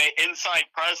scoring inside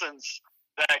presence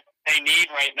that they need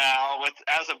right now with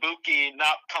Azubuike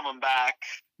not coming back.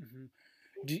 Mm-hmm.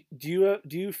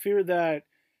 Do you fear that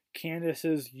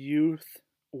Candace's youth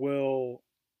will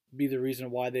be the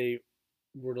reason why they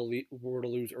were to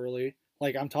lose early?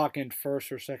 Like, I'm talking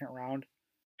first or second round.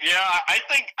 Yeah, I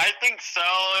think so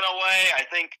in a way. I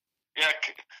think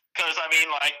because I mean,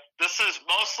 like, this is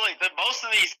most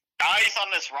of these guys on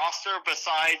this roster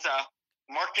besides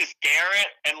Marcus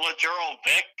Garrett and LaJerrell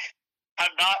Vick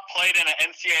have not played in an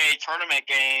NCAA tournament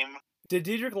game. Did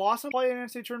Diedrich Lawson play an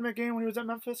NCAA tournament game when he was at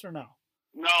Memphis or no?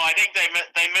 No, I think they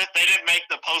didn't make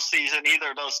the postseason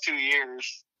either of those 2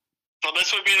 years. So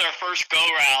this would be their first go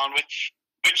round, which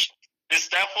is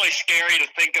definitely scary to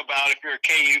think about if you're a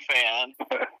KU fan.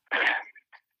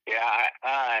 Yeah,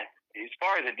 as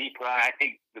far as a deep run, I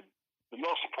think the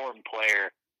most important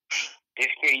player,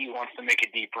 if KU wants to make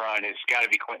a deep run, has got to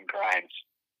be Quentin Grimes.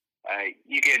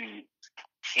 You can,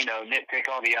 nitpick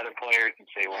all the other players and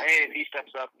say, well, hey, if he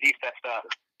steps up,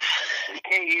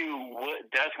 KU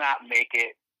does not make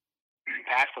it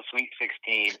past the Sweet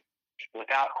 16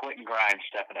 without Quentin Grimes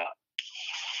stepping up.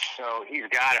 So he's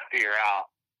got to figure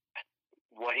out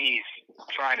what he's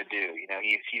trying to do.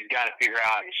 He's got to figure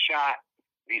out his shot.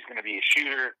 He's going to be a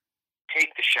shooter.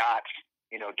 Take the shots.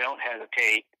 Don't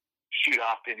hesitate. Shoot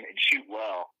often and shoot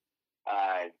well.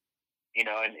 And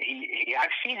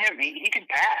I've seen him. He can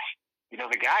pass. The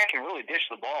guy can really dish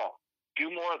the ball. Do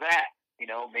more of that.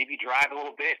 maybe drive a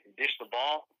little bit and dish the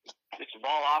ball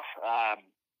off.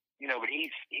 But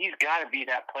he's got to be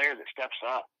that player that steps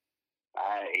up.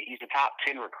 He's a top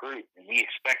 10 recruit, and we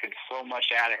expected so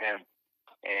much out of him,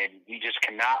 and we just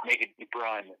cannot make a deep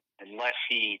run unless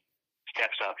he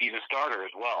steps up. He's a starter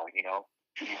as well.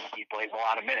 He plays a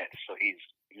lot of minutes, so he's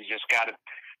just got to.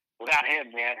 Without him,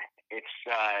 man,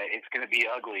 it's going to be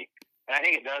ugly. And I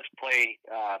think it does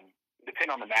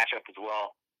depend on the matchup as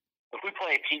well. If we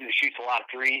play a team that shoots a lot of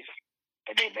threes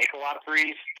and they make a lot of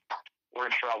threes, we're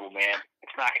in trouble, man.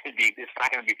 It's not going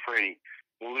to be pretty.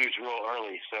 We'll lose real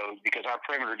early. So because our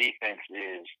perimeter defense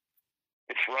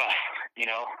it's rough.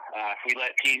 If we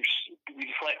let teams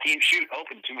shoot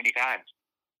open too many times,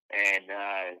 and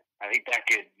I think that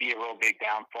could be a real big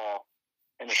downfall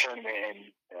in the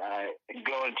tournament. And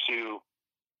going to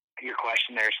your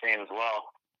question there, Stan, as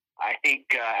well. I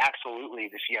think absolutely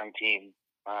this young team.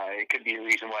 It could be a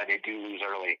reason why they do lose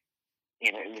early.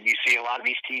 When you see a lot of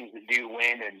these teams that do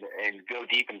win and go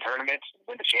deep in tournaments and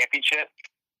win the championship,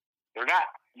 they're not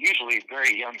usually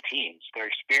very young teams. They're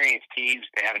experienced teams.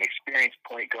 They have an experienced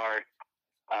point guard.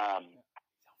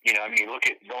 Look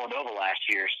at Villanova last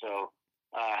year. So,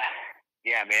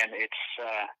 yeah, man, it's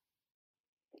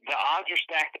the odds are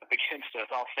stacked up against us.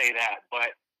 I'll say that.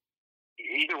 But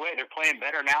either way, they're playing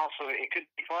better now, so it could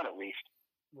be fun at least.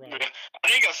 Right. I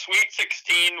think a Sweet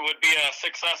 16 would be a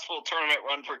successful tournament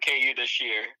run for KU this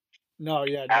year. No,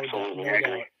 yeah, absolutely, no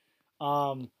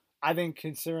doubt. I think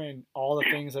considering all the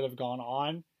things that have gone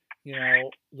on,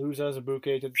 lose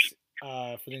Azubuike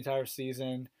for the entire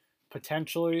season,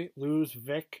 potentially lose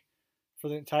Vic for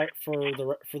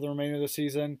the remainder of the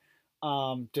season.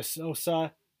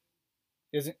 DeSosa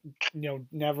isn't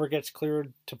never gets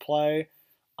cleared to play.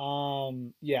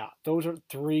 Yeah, those are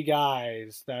three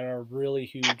guys that are really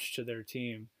huge to their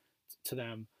team, to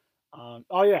them.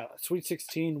 Sweet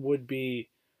 16 would be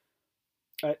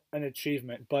an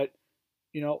achievement, but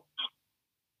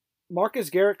Marcus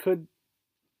Garrett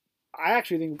I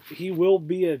actually think he will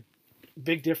be a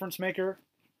big difference maker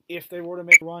if they were to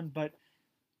make a run, but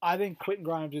I think Quentin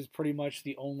Grimes is pretty much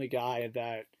the only guy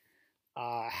that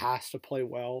has to play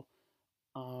well.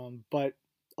 But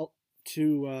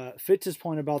to Fitz's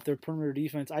point about their perimeter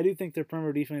defense, I do think their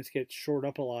perimeter defense gets shored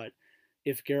up a lot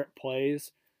if Garrett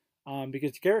plays,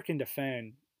 because Garrett can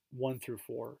defend 1 through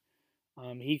 4.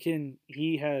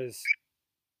 He has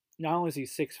not only is he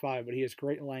 6'5", but he has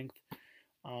great length.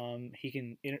 He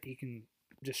can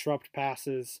disrupt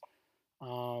passes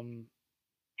along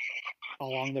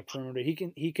the perimeter. He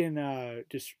can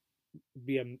just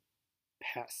be a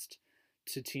pest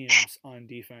to teams on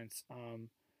defense.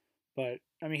 But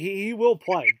he will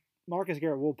play. Marcus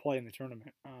Garrett will play in the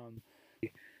tournament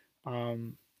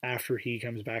after he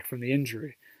comes back from the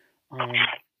injury.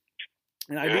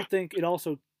 And I do think it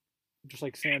also, just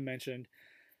like Sam mentioned,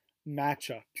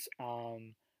 matchups.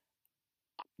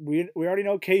 We already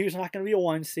know KU's not going to be a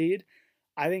 1 seed.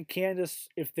 I think Kansas,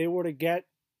 if they were to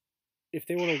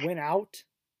win out,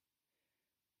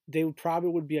 they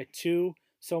would be a 2.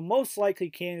 So most likely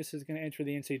Kansas is going to enter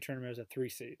the NCAA tournament as a 3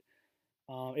 seed.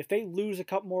 If they lose a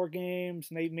couple more games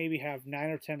and they maybe have 9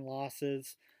 or 10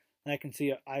 losses, I can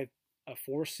see a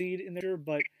 4 seed in there,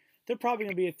 but they're probably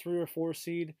going to be a 3 or 4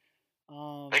 seed.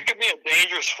 They could be a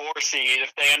dangerous 4 seed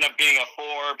if they end up being a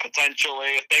 4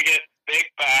 potentially. If they get Big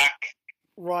back,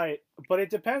 right? But it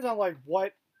depends on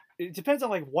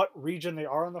what region they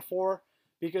are in the 4.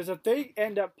 Because if they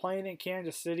end up playing in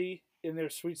Kansas City in their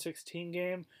Sweet 16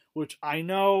 game, which I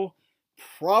know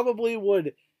probably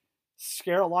would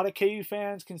scare a lot of KU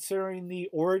fans considering the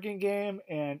Oregon game,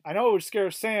 and I know it would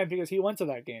scare Sam because he went to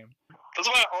that game. That's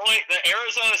why the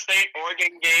Arizona State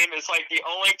Oregon game is like the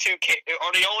only two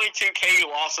KU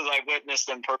losses I've witnessed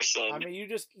in person. I mean,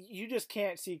 you just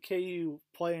can't see KU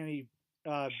play any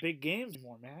big games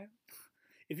anymore, man.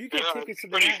 If you get tickets to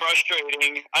the pretty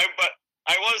frustrating.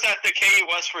 I was at the KU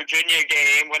West Virginia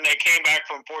game when they came back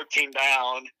from 14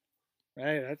 down.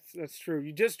 Hey, that's true.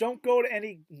 You just don't go to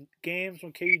any games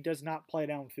when KU does not play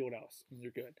down Fieldhouse, and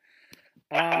you're good.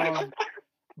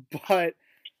 But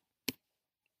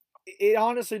it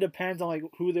honestly depends on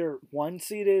who their 1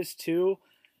 seed is too.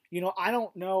 I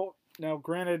don't know. Now,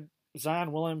 granted,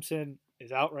 Zion Williamson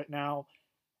is out right now.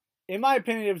 In my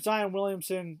opinion, if Zion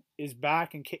Williamson is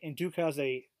back and Duke has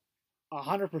a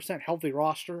 100% healthy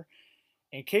roster,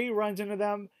 and KU runs into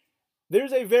them,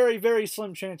 there's a very, very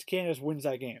slim chance Kansas wins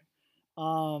that game.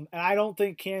 And I don't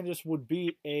think Kansas would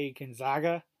beat a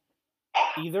Gonzaga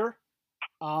either.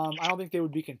 I don't think they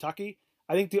would beat Kentucky.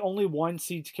 I think the only 1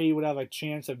 seed KU would have a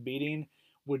chance of beating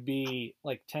would be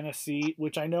Tennessee,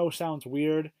 which I know sounds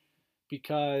weird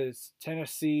because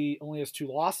Tennessee only has 2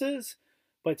 losses.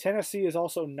 but Tennessee has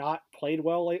also not played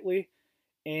well lately,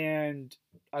 and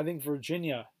I think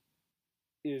Virginia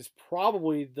is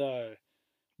probably the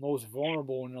most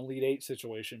vulnerable in an Elite Eight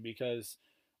situation because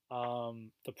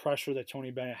the pressure that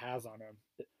Tony Bennett has on him.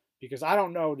 Because I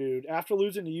don't know, dude. After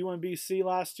losing to UMBC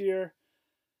last year,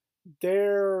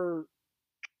 they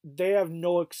have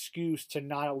no excuse to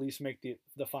not at least make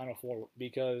the Final Four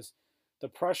because the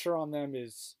pressure on them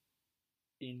is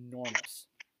enormous.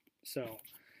 So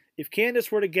if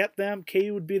Kansas were to get them,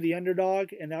 KU would be the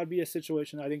underdog, and that would be a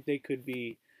situation I think they could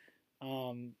be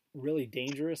really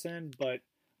dangerous in. But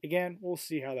again, we'll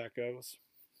see how that goes.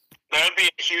 That would be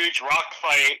a huge rock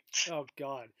fight. Oh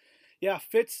God, yeah.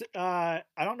 Fitz, I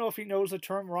don't know if he knows the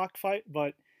term rock fight,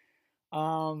 but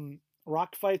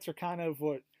rock fights are kind of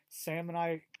what Sam and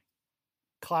I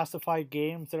classify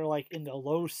games that are like in the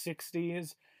low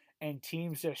 60s, and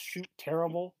teams just shoot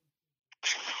terrible.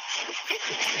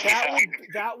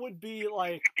 That would be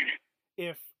like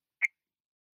if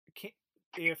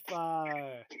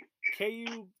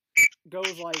KU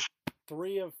goes like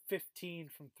 3 of 15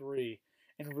 from 3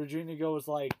 and Virginia goes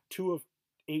like 2 of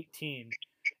 18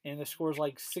 and the score's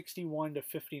like 61 to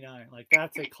 59. Like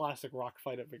that's a classic rock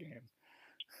fight of a game.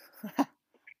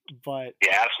 But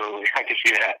yeah, absolutely, I can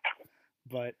see that.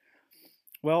 But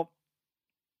well,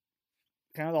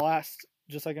 kind of the last,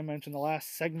 just like I mentioned, the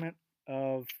last segment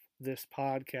of this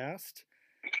podcast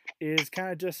is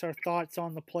kind of just our thoughts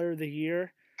on the player of the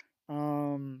year.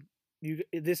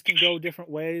 This can go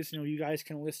different ways. You guys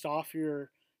can list off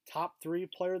your top 3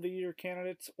 player of the year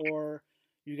candidates, or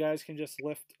you guys can just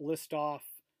list off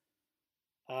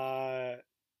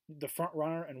the front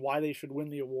runner and why they should win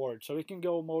the award. So it can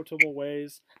go multiple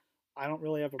ways. I don't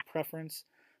really have a preference.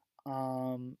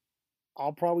 I'll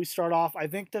probably start off. I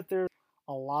think that there's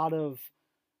a lot of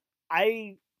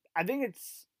I think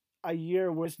it's a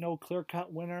year where there's no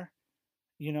clear-cut winner.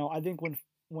 I think when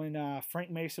Frank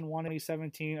Mason won in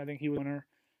 2017, I think he was a winner.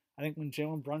 I think when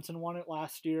Jalen Brunson won it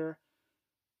last year,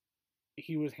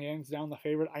 he was hands down the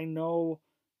favorite. I know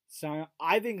Zion.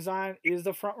 I think Zion is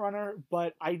the front runner,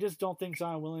 but I just don't think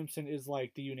Zion Williamson is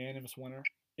like the unanimous winner,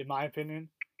 in my opinion.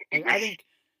 Like, I think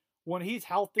when he's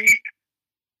healthy,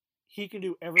 he can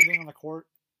do everything on the court.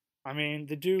 I mean,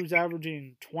 the dude's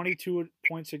averaging 22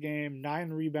 points a game,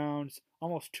 9 rebounds,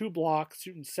 almost 2 blocks,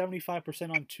 shooting 75%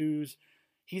 on twos.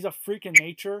 He's a freak in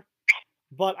nature,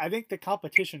 but I think the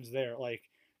competition's there. Like,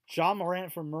 John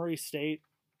Morant from Murray State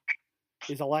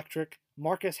is electric.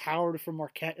 Marcus Howard from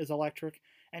Marquette is electric.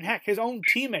 And heck, his own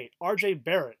teammate, R.J.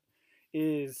 Barrett,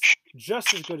 is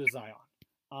just as good as Zion.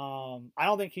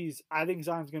 I think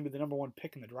Zion's going to be the number 1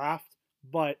 pick in the draft,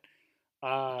 but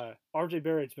R.J.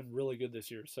 Barrett's been really good this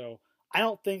year. So I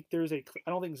don't think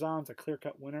Zion's a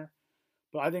clear-cut winner,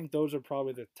 but I think those are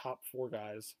probably the top 4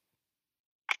 guys.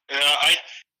 Yeah,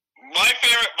 my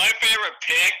favorite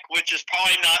pick, which is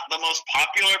probably not the most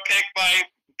popular pick by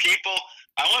people,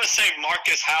 I want to say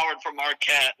Marcus Howard from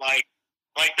Marquette. Like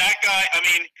that guy. I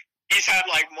mean, he's had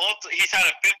a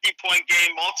 50-point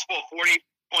game, multiple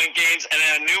 40-point games, and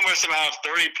then a numerous amount of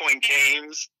 30-point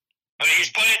games. I mean,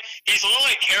 he's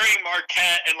literally carrying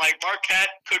Marquette, and Marquette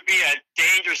could be a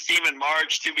dangerous team in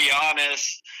March, to be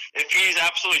honest, if he's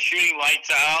absolutely shooting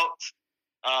lights out.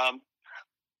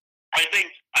 I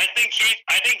think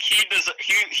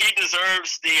he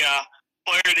deserves the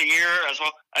player of the year as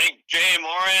well. I think Jay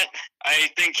Morant. I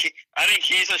think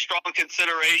he's a strong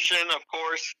consideration. Of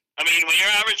course, I mean, when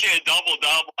you're averaging a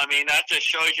double-double, I mean that just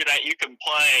shows you that you can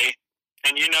play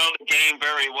and you know the game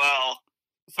very well.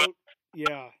 So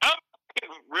yeah, I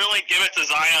would really give it to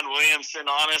Zion Williamson.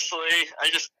 Honestly, I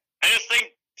just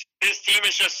think his team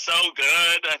is just so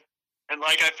good, and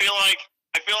I feel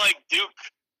like Duke.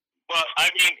 Well, I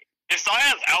mean, if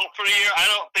Zion's out for the year,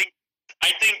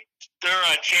 I think their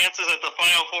chances at the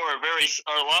Final Four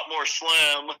are a lot more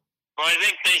slim. But I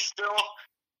think they still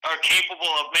are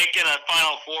capable of making a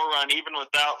Final Four run even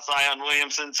without Zion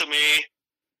Williamson. To me,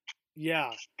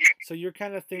 yeah. So you're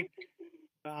kind of thinking,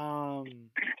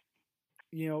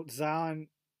 Zion,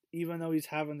 even though he's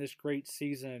having this great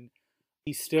season,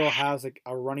 he still has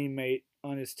a running mate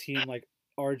on his team like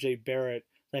R.J. Barrett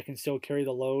that can still carry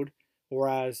the load.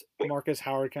 Whereas Marcus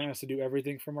Howard kind of has to do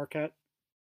everything for Marquette.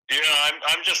 Yeah,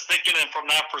 I'm just thinking it from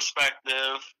that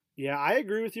perspective. Yeah, I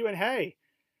agree with you. And hey,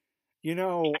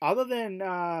 other than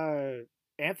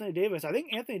Anthony Davis, I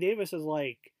think Anthony Davis is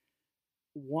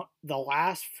the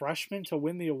last freshman to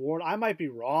win the award. I might be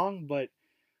wrong, but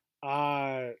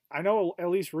I know at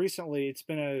least recently it's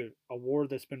been an award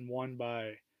that's been won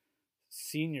by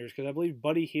seniors because I believe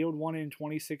Buddy Hield won it in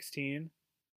 2016.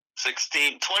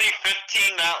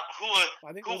 2015. Now, who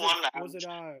won that? Was it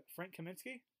Frank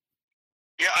Kaminsky?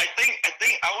 Yeah, I think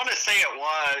I want to say it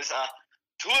was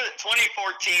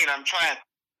 2014. I'm trying to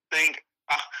think.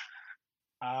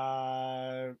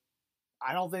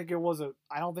 I don't think it was a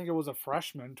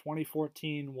freshman.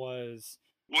 2014 was.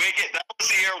 That was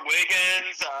the year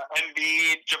Wiggins,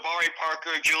 Embiid, Jabari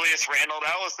Parker, Julius Randle.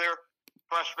 That was their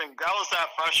freshman. That was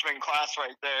that freshman class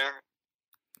right there.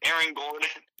 Aaron Gordon.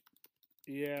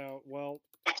 Yeah, well.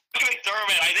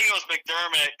 McDermott. I think it was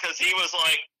McDermott because he was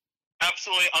like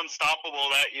absolutely unstoppable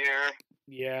that year.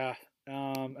 Yeah.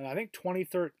 And I think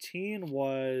 2013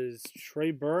 was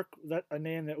Trey Burke. That a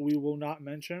name that we will not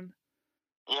mention.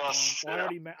 Yes. Well,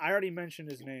 I already mentioned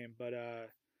his name, but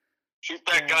shoot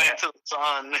that guy into the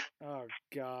sun. Oh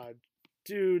God,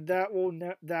 dude, that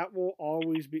will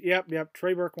always be. Yep.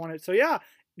 Trey Burke won it. So yeah,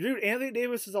 dude, Anthony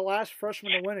Davis is the last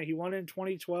freshman to win it. He won in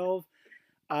 2012.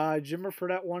 Jimmer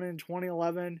Fredette won in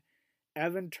 2011.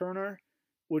 Evan Turner,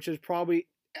 which is probably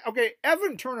okay.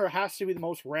 Evan Turner has to be the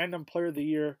most random player of the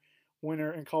year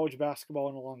winner in college basketball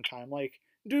in a long time. Like,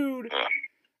 dude.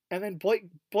 And then Blake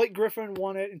Griffin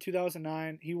won it in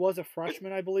 2009. He was a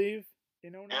freshman, I believe.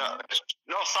 Yeah, no,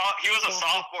 he was a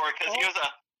sophomore because he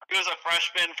was a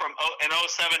freshman from in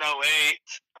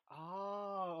 07-08.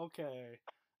 Oh, okay.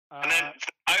 And then,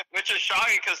 which is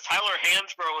shocking because Tyler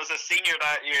Hansbrough was a senior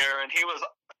that year, and he was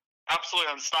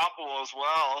absolutely unstoppable as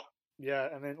well. Yeah,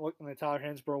 and then Tyler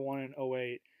Hansbrough won in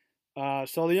 08.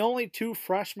 So the only two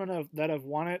freshmen that have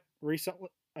won it recently,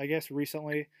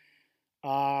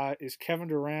 is Kevin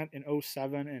Durant in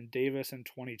 07 and Davis in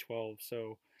 2012.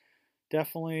 So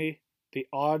definitely the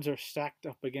odds are stacked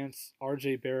up against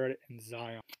RJ Barrett and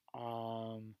Zion.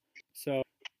 So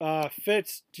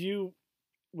Fitz, do you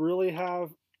really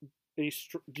have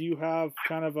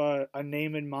kind of a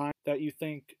name in mind that you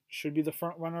think should be the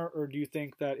front runner, or do you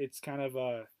think that it's kind of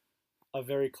a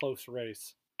very close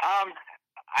race?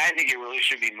 I think it really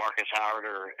should be Marcus Howard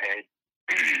or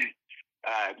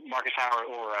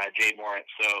Jay Morant.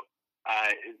 So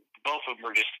both of them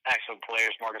are just excellent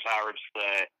players. Marcus Howard's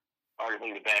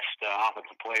arguably the best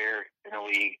offensive player in the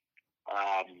league.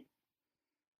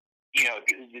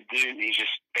 The dude, he's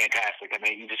just fantastic. I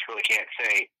mean, you just really can't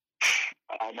say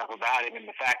enough about him. And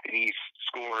the fact that he's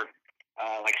scored,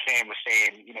 like Sam was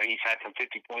saying, he's had some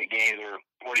 50-point games or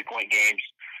 40-point games.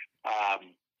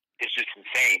 It's just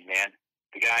insane, man.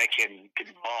 The guy can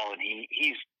ball, and he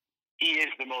is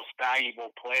the most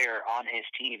valuable player on his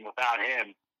team. Without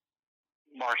him,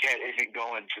 Marquette isn't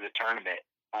going to the tournament.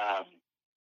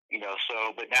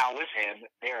 But now with him,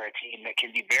 they're a team that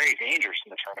can be very dangerous in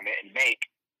the tournament and make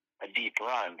a deep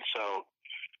run. So,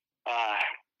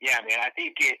 man, I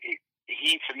think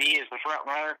he to me is the front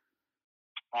runner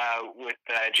with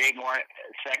Jay Morant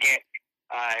second.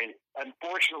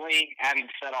 Unfortunately, having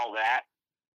said all that,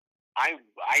 I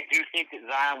do think that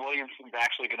Zion Williamson's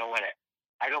actually going to win it.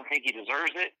 I don't think he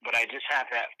deserves it, but I just have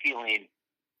that feeling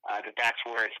that that's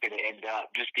where it's going to end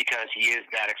up, just because he is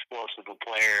that explosive a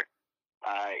player.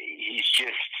 He's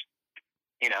just,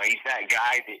 he's that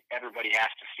guy that everybody has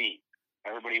to see.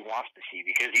 Everybody wants to see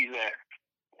because he's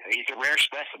a rare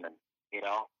specimen,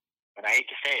 And I hate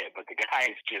to say it, but the guy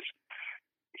is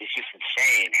it's just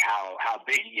insane how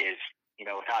big he is,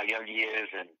 with how young he is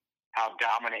and how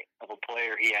dominant of a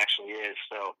player he actually is.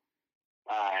 So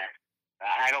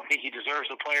I don't think he deserves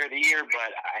the Player of the Year,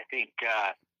 but I think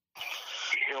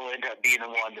he'll end up being the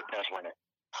one that does win it.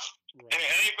 Right.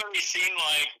 Anybody seen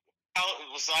how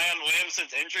Zion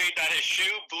Williamson's injury, that his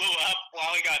shoe blew up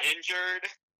while he got injured?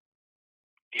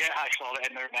 Yeah, I saw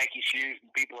that in their Nike shoes,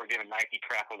 and people are giving Nike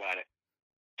crap about it.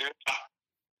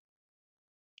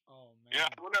 Oh man. Yeah,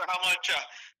 I wonder how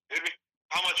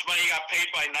much money got paid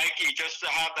by Nike just to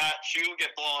have that shoe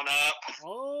get blown up.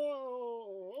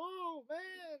 Oh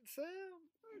man, Sam.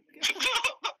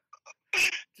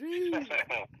 Jeez.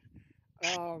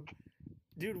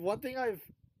 Dude, one thing I've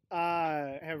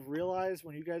have realized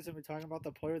when you guys have been talking about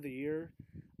the Player of the Year,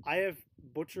 I have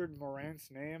butchered Morant's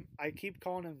name. I keep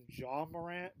calling him Ja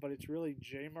Morant, but it's really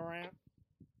Jay Morant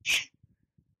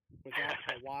without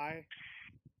the Y.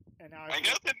 And now I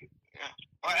guess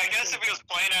if he was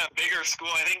playing at a bigger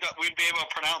school, I think we'd be able to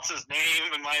pronounce his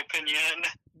name, in my opinion.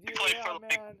 Yeah,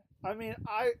 man. I mean,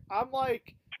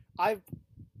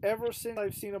 ever since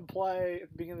I've seen him play at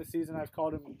the beginning of the season, I've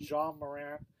called him Ja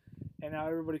Morant, and now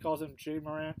everybody calls him Jay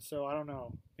Morant. So I don't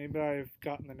know. Maybe I've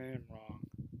gotten the name wrong.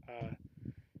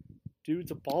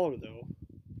 Dude's a baller, though.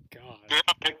 God. Yeah,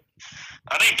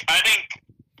 I think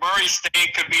Murray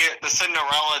State could be the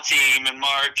Cinderella team in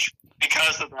March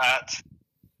because of that.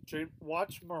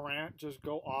 Watch Morant just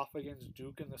go off against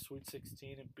Duke in the Sweet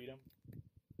 16 and beat him.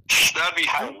 That'd be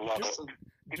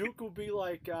Duke will be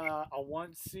like a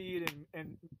 1 seed,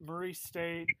 and Murray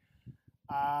State.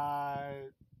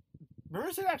 Murray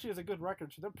State actually has a good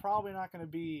record, so they're probably not going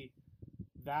to be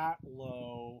that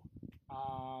low.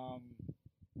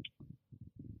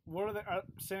 What are they?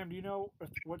 Sam, do you know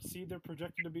what seed they're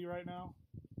projected to be right now?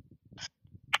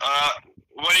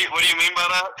 What do you mean by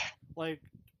that? Like,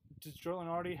 does Jordan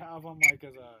already have them like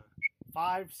as a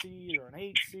 5 seed or an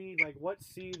 8 seed? Like, what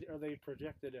seed are they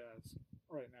projected as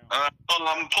right now?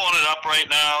 I'm pulling it up right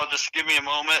now. Just give me a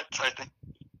moment. I think.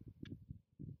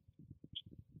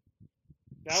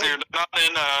 So they're not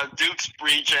in Duke's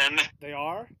region. They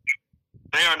are.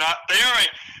 They are not. They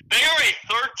are a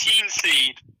 13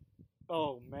 seed.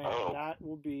 Oh man, that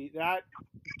will be that.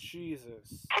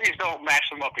 Jesus. Please don't match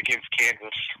them up against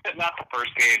Kansas. Not the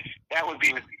first game. That would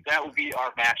be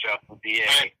our matchup. Would be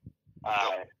a.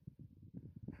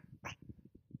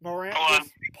 Morant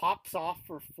just pops off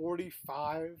for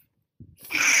 45.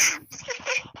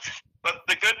 But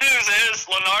the good news is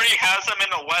Lenardi has them in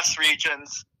the West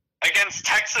regions against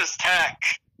Texas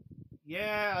Tech.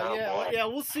 Yeah.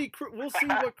 We'll see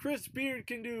what Chris Beard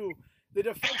can do. The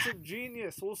defensive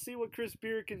genius. We'll see what Chris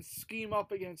Beard can scheme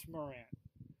up against Morant.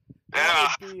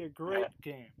 That would be a great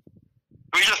game.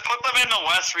 We just put them in the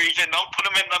West region. Don't put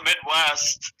them in the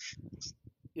Midwest.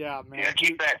 Yeah, man. Yeah,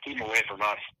 keep that team away from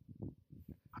us.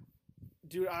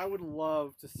 Dude, I would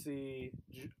love to see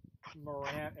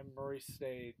Morant and Murray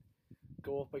State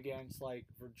go up against, like,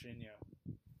 Virginia.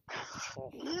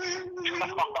 Oh.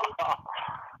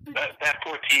 that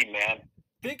poor team, man.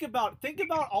 Think about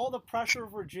all the pressure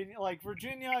of Virginia. Like,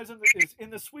 Virginia is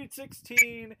in the Sweet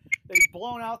 16. They've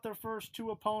blown out their first 2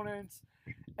 opponents,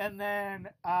 and then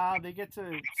they get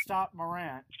to stop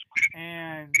Morant.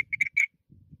 And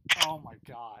oh my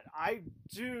God, I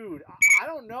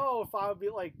don't know if I would be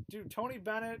like, dude, Tony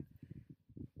Bennett,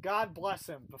 God bless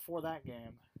him before that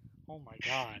game. Oh my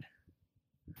God.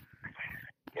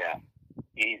 Yeah.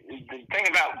 The thing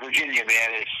about Virginia,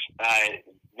 man, is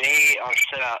they are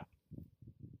set up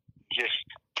just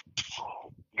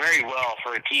very well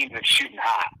for a team that's shooting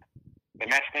hot.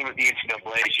 And that's the thing with the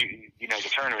NCAA is you know, the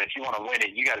tournament, if you want to win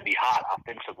it, you got to be hot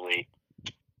offensively.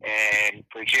 And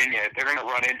Virginia, they're going to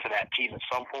run into that team at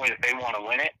some point if they want to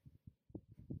win it.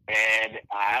 And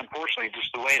unfortunately,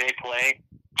 just the way they play,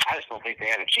 I just don't think they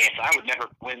have a chance. I would never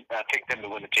pick them to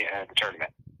win the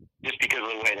tournament just because of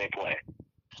the way they play.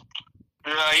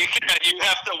 You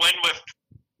have to win with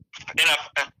the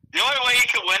only way you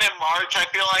can win in March, I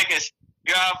feel like, is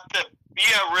you have to be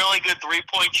a really good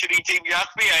 3-point shooting team. You have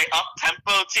to be an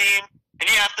up-tempo team, and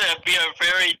you have to be a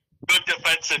very good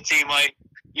defensive team. Like,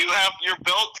 you're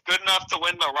built good enough to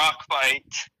win the rock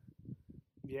fight.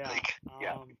 Yeah.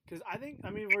 Because I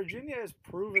mean, Virginia has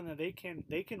proven that they can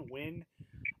win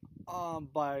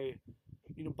by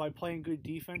playing good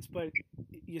defense. But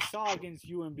you saw against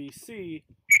UMBC,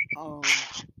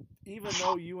 even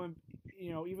though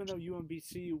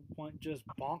UMBC went just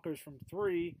bonkers from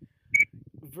 3,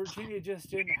 Virginia just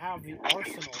didn't have the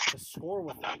arsenal to score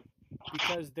with them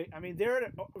because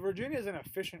Virginia's an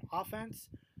efficient offense,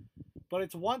 but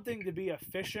it's one thing to be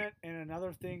efficient and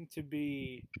another thing to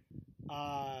be,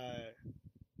 I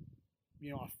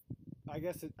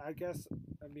guess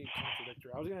I'm being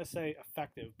contradictory. I was gonna say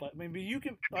effective, but maybe you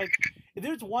can if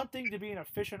there's one thing to be an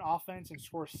efficient offense and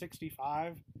score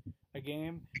 65 a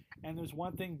game, and there's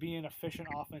one thing being efficient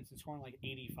offense and scoring like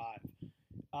 85.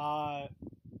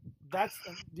 That's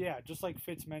just like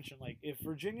Fitz mentioned. Like if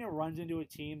Virginia runs into a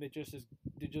team that just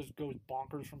goes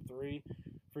bonkers from 3,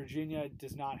 Virginia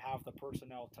does not have the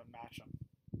personnel to match them.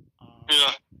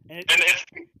 And if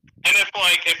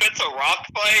it's a rock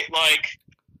fight, like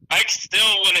I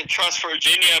still wouldn't trust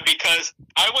Virginia because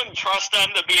I wouldn't trust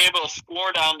them to be able to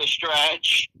score down the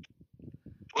stretch.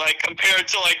 Like compared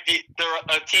to like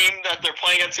a team that they're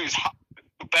playing against who's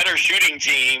a better shooting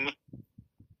team.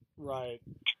 Right.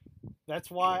 That's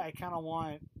why I kind of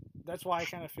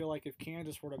feel like if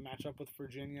Kansas were to match up with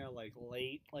Virginia like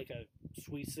late, like a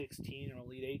Sweet 16 or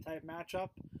Elite 8 type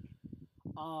matchup,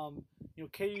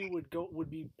 KU would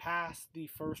be past the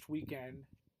first weekend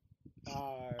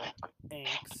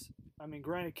angst. I mean,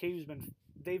 granted,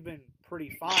 they've been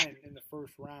pretty fine in the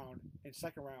first round and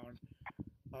second round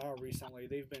recently.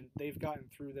 They've gotten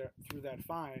through that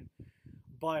fine,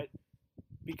 but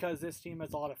because this team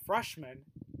has a lot of freshmen,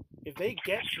 if they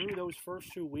get through those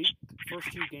first 2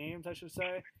 games, I should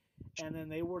say, and then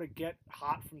they were to get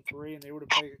hot from 3 and they were to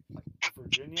play like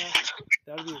Virginia,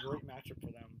 that would be a great matchup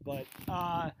for them. But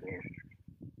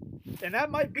and that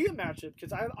might be a matchup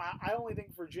because I only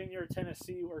think Virginia or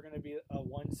Tennessee are going to be a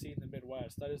 1 seed in the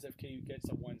Midwest. That is if KU gets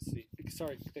a 1 seed.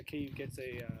 Sorry, that KU gets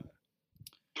a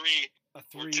 3. a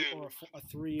 3 or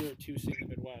 2 seed in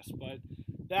the Midwest. But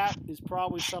that is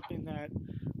probably something that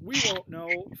we won't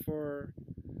know for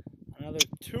another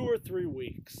 2 or 3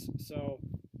 weeks. So,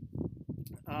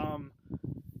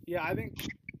 yeah, I think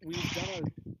we've done a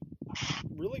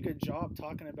really good job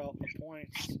talking about the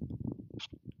points.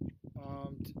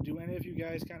 Do any of you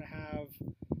guys kind of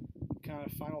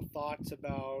final thoughts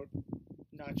about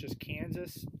not just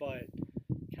Kansas, but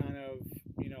kind of,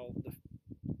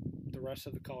 the rest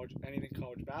of the anything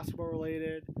college basketball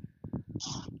related?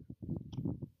 What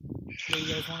do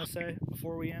you guys want to say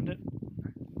before we end it?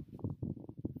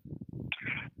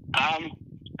 I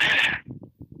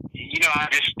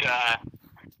just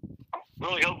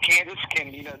really hope Kansas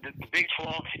can, the Big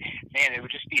 12, man, it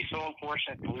would just be so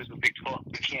unfortunate to lose the Big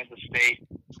 12 to Kansas State,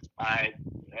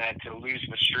 to lose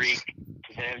the streak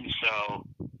to them. So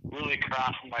really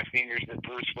crossing my fingers that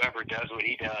Bruce Weber does what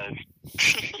he does, and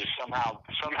just somehow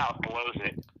blows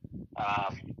it.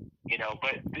 But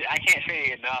I can't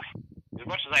say enough. As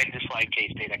much as I dislike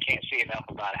K-State, I can't say enough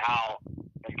about how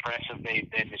impressive they've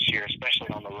been this year, especially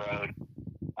on the road.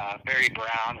 Barry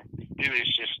Brown, dude,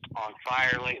 is just on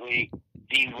fire lately.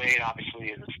 Dean Wade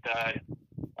obviously is a stud.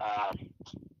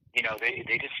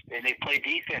 They play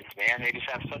defense, man. They just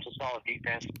have such a solid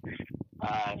defense.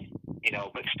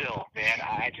 But still, man,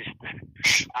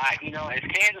 if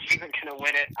Kansas isn't going to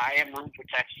win it, I am rooting for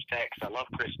Texas Tech. I love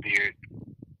Chris Beard.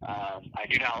 I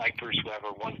do not like Bruce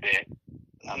Weber one bit,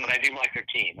 but I do like their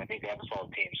team. I think they have a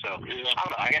solid team. So, I don't know.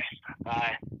 I guess,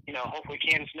 hopefully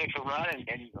Kansas makes a run,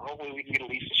 and hopefully we can get at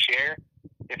least a share.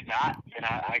 If not, then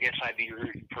I guess I'd be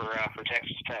rooting for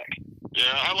Texas Tech.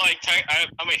 Yeah, I like Tech.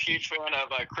 I'm a huge fan of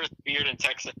Chris Beard in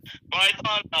Texas. But I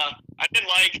thought I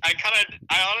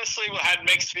honestly had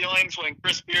mixed feelings when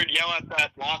Chris Beard yelled at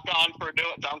that walk-on for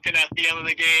Duncan at the end of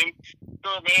the game.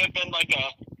 Sure, it may have been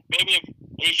maybe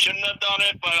he shouldn't have done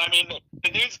it, but I mean, the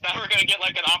dude's never going to get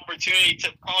an opportunity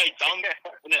to probably dunk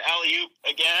in an alley-oop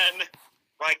again.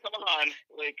 Come on,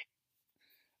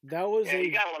 that was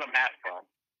you gotta let him have fun.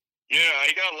 Yeah,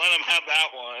 you gotta let him have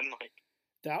that one.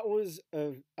 That was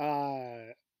a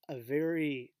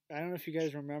very, I don't know if you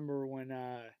guys remember when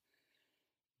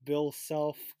Bill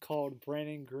Self called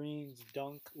Brandon Green's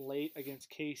dunk late against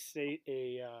K-State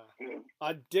a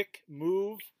dick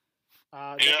move.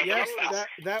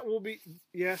 That will be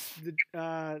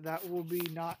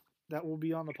that will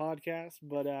be on the podcast,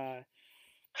 but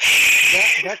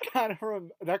that kind of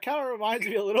reminds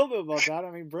me a little bit about that. I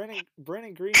mean,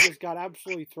 Brandon Green just got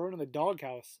absolutely thrown in the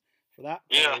doghouse for that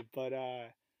play, but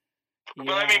But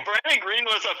I mean, Brandon Green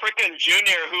was a freaking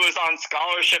junior who was on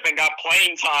scholarship and got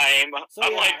playing time,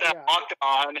 unlike that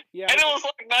walk-on. Yeah, and it was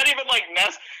not even it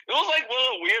was one of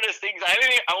the weirdest things. I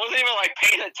wasn't even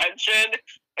paying attention,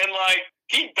 and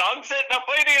he dunks it. And the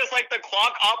funny thing is, the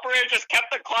clock operator just kept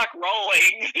the clock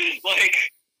rolling. It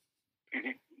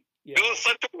was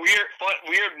such a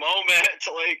weird moment.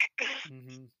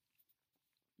 Mm-hmm.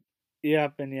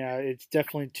 Yep, and it's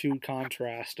definitely two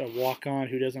contrast: a walk-on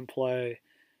who doesn't play,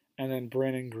 and then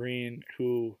Brandon Green,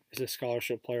 who is a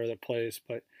scholarship player that plays.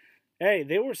 But hey,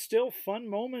 they were still fun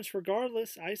moments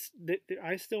regardless. I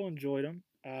still enjoyed them.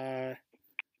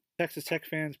 Texas Tech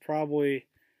fans probably,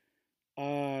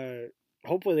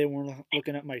 hopefully they weren't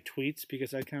looking at my tweets,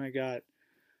 because I kind of got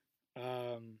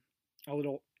I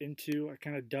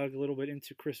kind of dug a little bit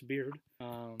into Chris Beard.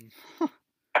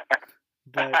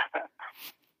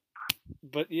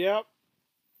 But yeah,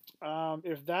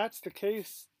 if that's the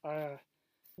case, I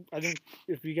think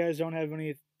if you guys don't have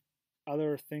any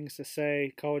other things to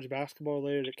say, college basketball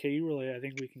related or KU related, I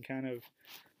think we can kind of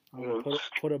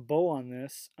put a bow on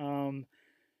this.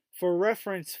 For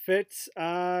reference, Fitz,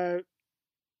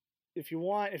 if you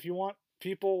want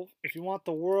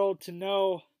the world to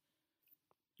know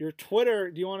your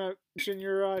Twitter, do you want to mention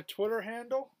your Twitter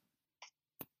handle?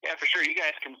 Yeah, for sure. You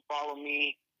guys can follow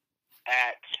me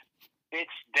at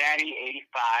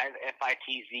FitzDaddy85,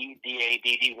 FitzDaddy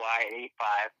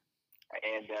 85,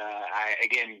 and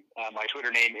my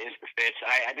Twitter name is the Fitz.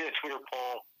 I did a Twitter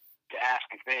poll to ask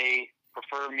if they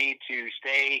prefer me to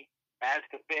stay as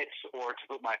the Fitz or to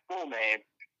put my full name,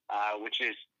 which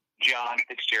is John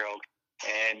Fitzgerald,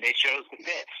 and they chose the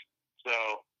Fitz.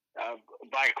 So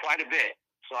by quite a bit.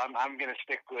 So I'm going to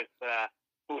stick with that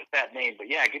name. But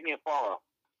yeah, give me a follow.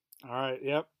 All right.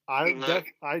 Yep. I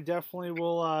definitely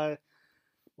will.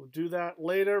 We'll do that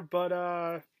later,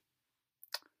 but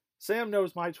Sam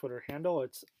knows my Twitter handle.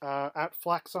 It's at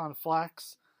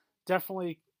FlaxOnFlax.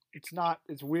 Definitely, it's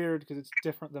weird because it's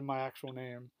different than my actual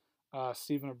name,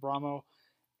 Stephen Abramo.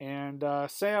 And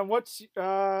Sam, what's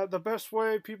the best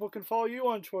way people can follow you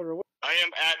on Twitter? I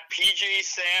am at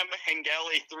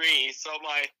PGSamHengeli3. So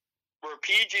for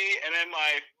PG, and then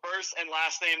my first and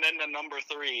last name, then the number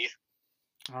 3.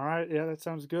 All right, yeah, that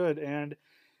sounds good. And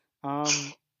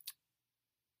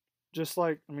just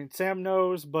like, I mean, Sam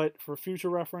knows, but for future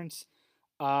reference,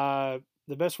 the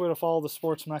best way to follow the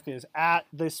Sports Mecca is at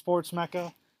the Sports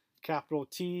Mecca, capital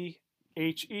THE,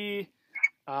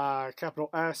 capital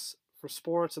S for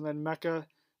sports, and then Mecca.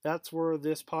 That's where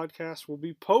this podcast will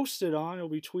be posted on. It'll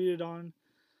be tweeted on.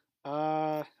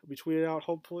 It'll be tweeted out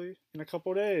hopefully in a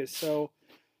couple of days. So,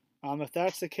 if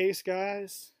that's the case,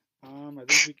 guys, I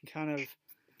think we can kind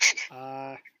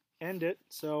of end it.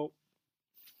 So,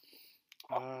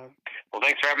 well,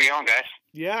 thanks for having me on, guys.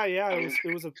 Yeah,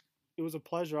 it was a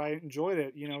pleasure. I enjoyed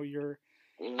it. You know, your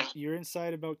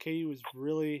insight about KU was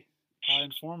really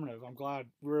informative. I'm glad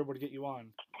we were able to get you on.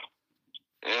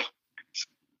 Yeah,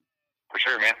 for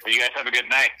sure, man. Well, you guys have a good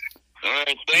night. All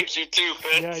right, thanks, you too,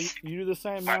 Fitz. Yeah, you do the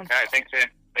same, man. All right, thanks, man.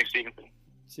 Thanks, Steven.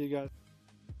 See you guys.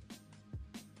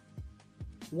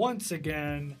 Once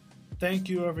again, thank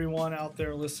you everyone out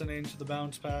there listening to the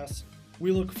Bounce Pass.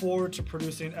 We look forward to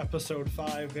producing episode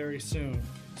 5 very soon,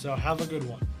 so have a good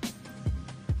one.